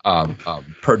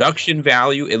production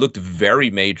value, it looked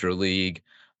very major league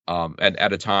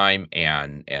at a time,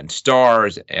 and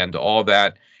stars and all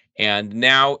that. And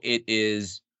now it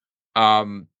is,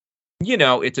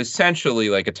 it's essentially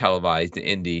like a televised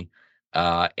indie,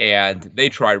 and they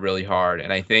try really hard.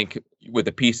 And I think with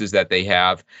the pieces that they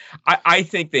have, I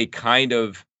think they kind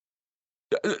of,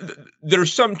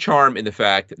 there's some charm in the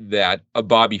fact that a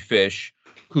Bobby Fish,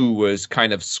 who was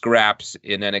kind of scraps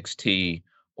in NXT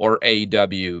or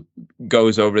AEW,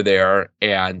 goes over there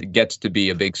and gets to be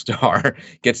a big star,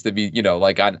 gets to be,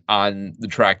 like on the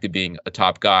track to being a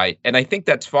top guy. And I think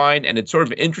that's fine. And it's sort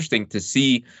of interesting to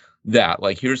see that,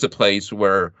 like, here's a place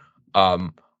where,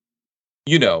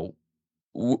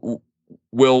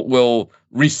 will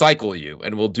recycle you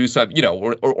and will do something,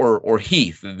 or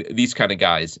Heath, these kind of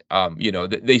guys,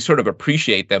 they sort of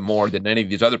appreciate them more than any of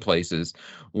these other places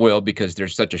will, because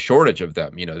there's such a shortage of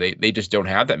them. They just don't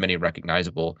have that many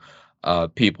recognizable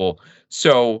people.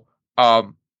 So, a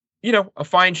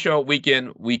fine show week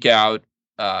in, week out,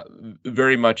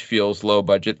 very much feels low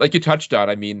budget. Like you touched on,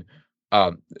 I mean,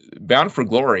 Bound for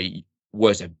Glory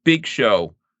was a big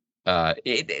show.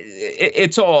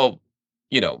 It's all,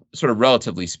 sort of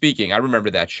relatively speaking. I remember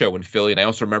that show in Philly, and I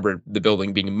also remember the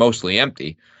building being mostly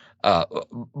empty.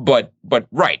 But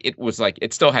right, it was like,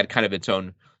 it still had kind of its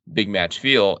own big match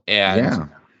feel. And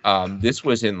this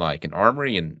was in like an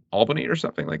Armory in Albany or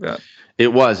something like that.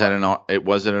 It was at an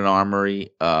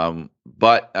Armory.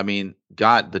 But I mean,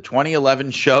 God, the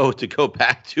 2011 show, to go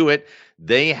back to it,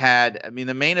 they had, I mean,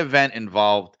 the main event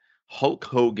involved Hulk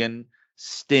Hogan,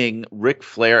 Sting, Ric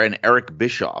Flair, and Eric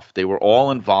Bischoff. They were all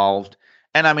involved.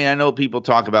 And I mean, I know people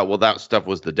talk about, well, that stuff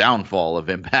was the downfall of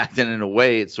Impact, and in a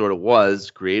way it sort of was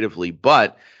creatively,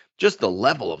 but just the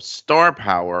level of star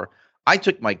power. I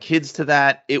took my kids to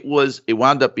that. It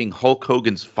wound up being Hulk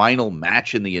Hogan's final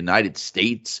match in the United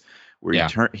States, where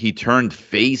he turned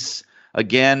face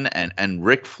again, and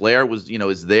Ric Flair was,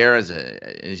 is there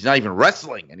he's not even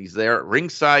wrestling, and he's there at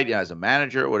ringside as a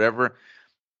manager or whatever.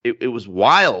 It was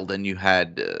wild, and you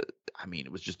had,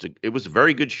 it was a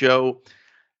very good show.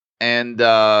 And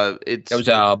it was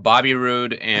Bobby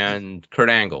Roode and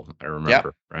Kurt Angle, I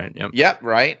remember, right? Yep. Yep,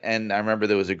 right. And I remember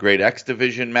there was a great X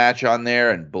Division match on there,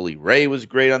 and Bully Ray was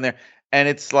great on there. And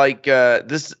it's like,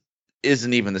 this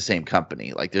isn't even the same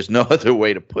company. Like, there's no other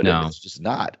way to put it. It's just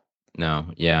not. No,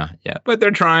 yeah. But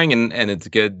they're trying, and it's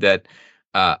good that,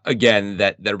 again,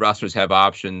 that wrestlers have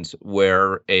options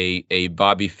where a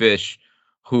Bobby Fish,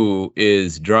 who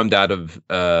is drummed out of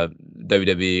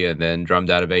WWE and then drummed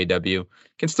out of AEW,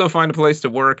 can still find a place to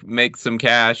work, make some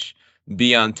cash,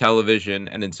 be on television,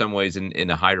 and in some ways in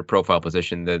a higher profile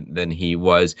position than he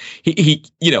was. He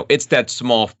it's that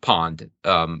small pond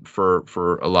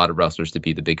for a lot of wrestlers to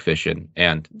be the big fish in,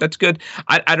 and that's good.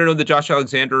 I don't know that Josh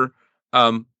Alexander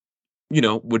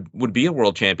would be a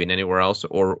world champion anywhere else,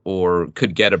 or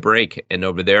could get a break, and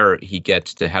over there he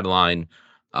gets to headline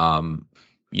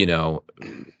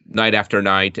night after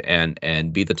night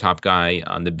and be the top guy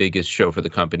on the biggest show for the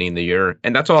company in the year.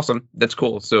 And that's awesome. That's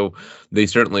cool. So they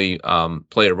certainly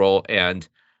play a role. And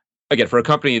again, for a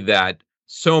company that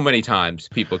so many times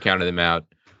people counted them out,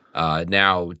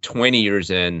 now 20 years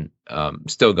in,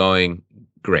 still going,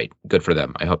 great. Good for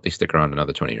them. I hope they stick around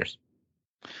another 20 years.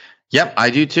 Yep, I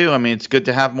do too. I mean, it's good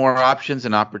to have more options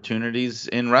and opportunities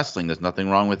in wrestling. There's nothing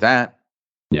wrong with that.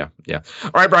 Yeah.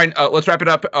 All right, Brian, let's wrap it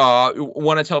up.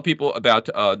 Want to tell people about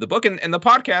the book and the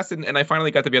podcast, and I finally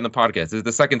got to be on the podcast. This is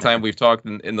the second time we've talked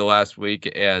in the last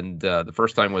week, and the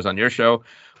first time was on your show,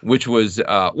 which was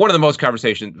one of the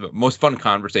most fun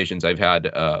conversations I've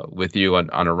had with you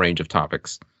on a range of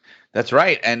topics. That's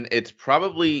right, and it's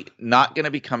probably not going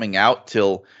to be coming out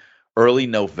till early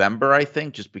November, I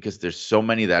think, just because there's so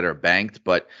many that are banked,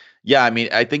 but yeah, I mean,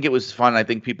 I think it was fun. I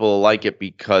think people will like it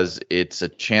because it's a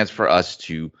chance for us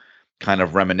to kind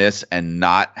of reminisce and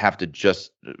not have to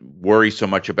just worry so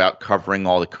much about covering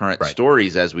all the current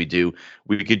stories as we do.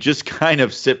 We could just kind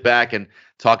of sit back and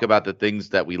talk about the things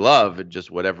that we love and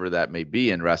just whatever that may be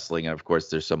in wrestling. And of course,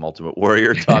 there's some Ultimate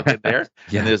Warrior talk in there.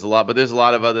 And there's a lot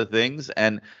of other things.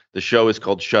 And the show is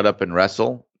called Shut Up and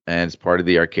Wrestle. And it's part of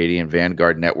the Arcadian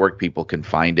Vanguard Network. People can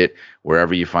find it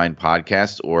wherever you find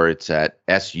podcasts, or it's at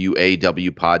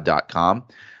suawpod.com.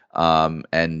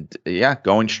 And yeah,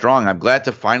 going strong. I'm glad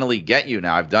to finally get you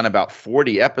now. I've done about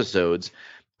 40 episodes,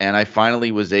 and I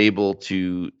finally was able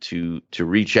to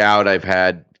reach out. I've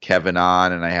had Kevin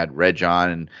on, and I had Reg on,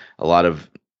 and a lot of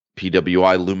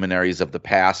PWI luminaries of the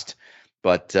past.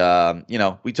 But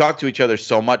we talk to each other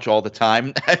so much all the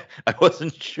time. I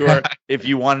wasn't sure if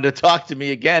you wanted to talk to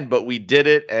me again, but we did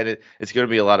it, and it's going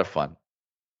to be a lot of fun.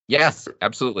 Yes,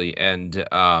 absolutely. And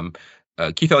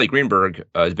Keith Elliott Greenberg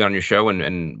has been on your show,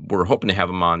 and we're hoping to have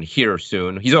him on here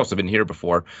soon. He's also been here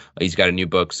before. He's got a new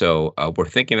book, so we're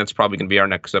thinking that's probably going to be our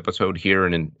next episode here,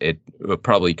 and it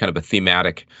probably kind of a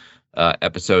thematic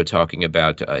episode talking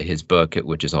about his book,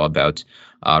 which is all about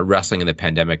wrestling in the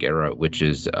pandemic era, which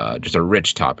is just a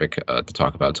rich topic to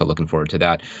talk about. So looking forward to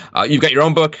that. You've got your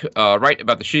own book, right,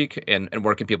 about the Sheik, and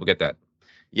where can people get that?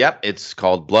 Yep, it's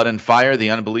called Blood and Fire, the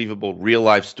unbelievable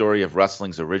real-life story of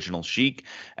wrestling's original Sheik,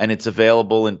 and it's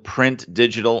available in print,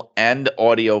 digital, and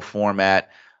audio format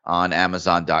on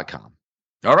Amazon.com.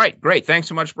 All right, great. Thanks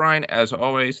so much, Brian. As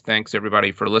always, thanks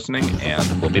everybody for listening,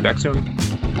 and we'll be back soon.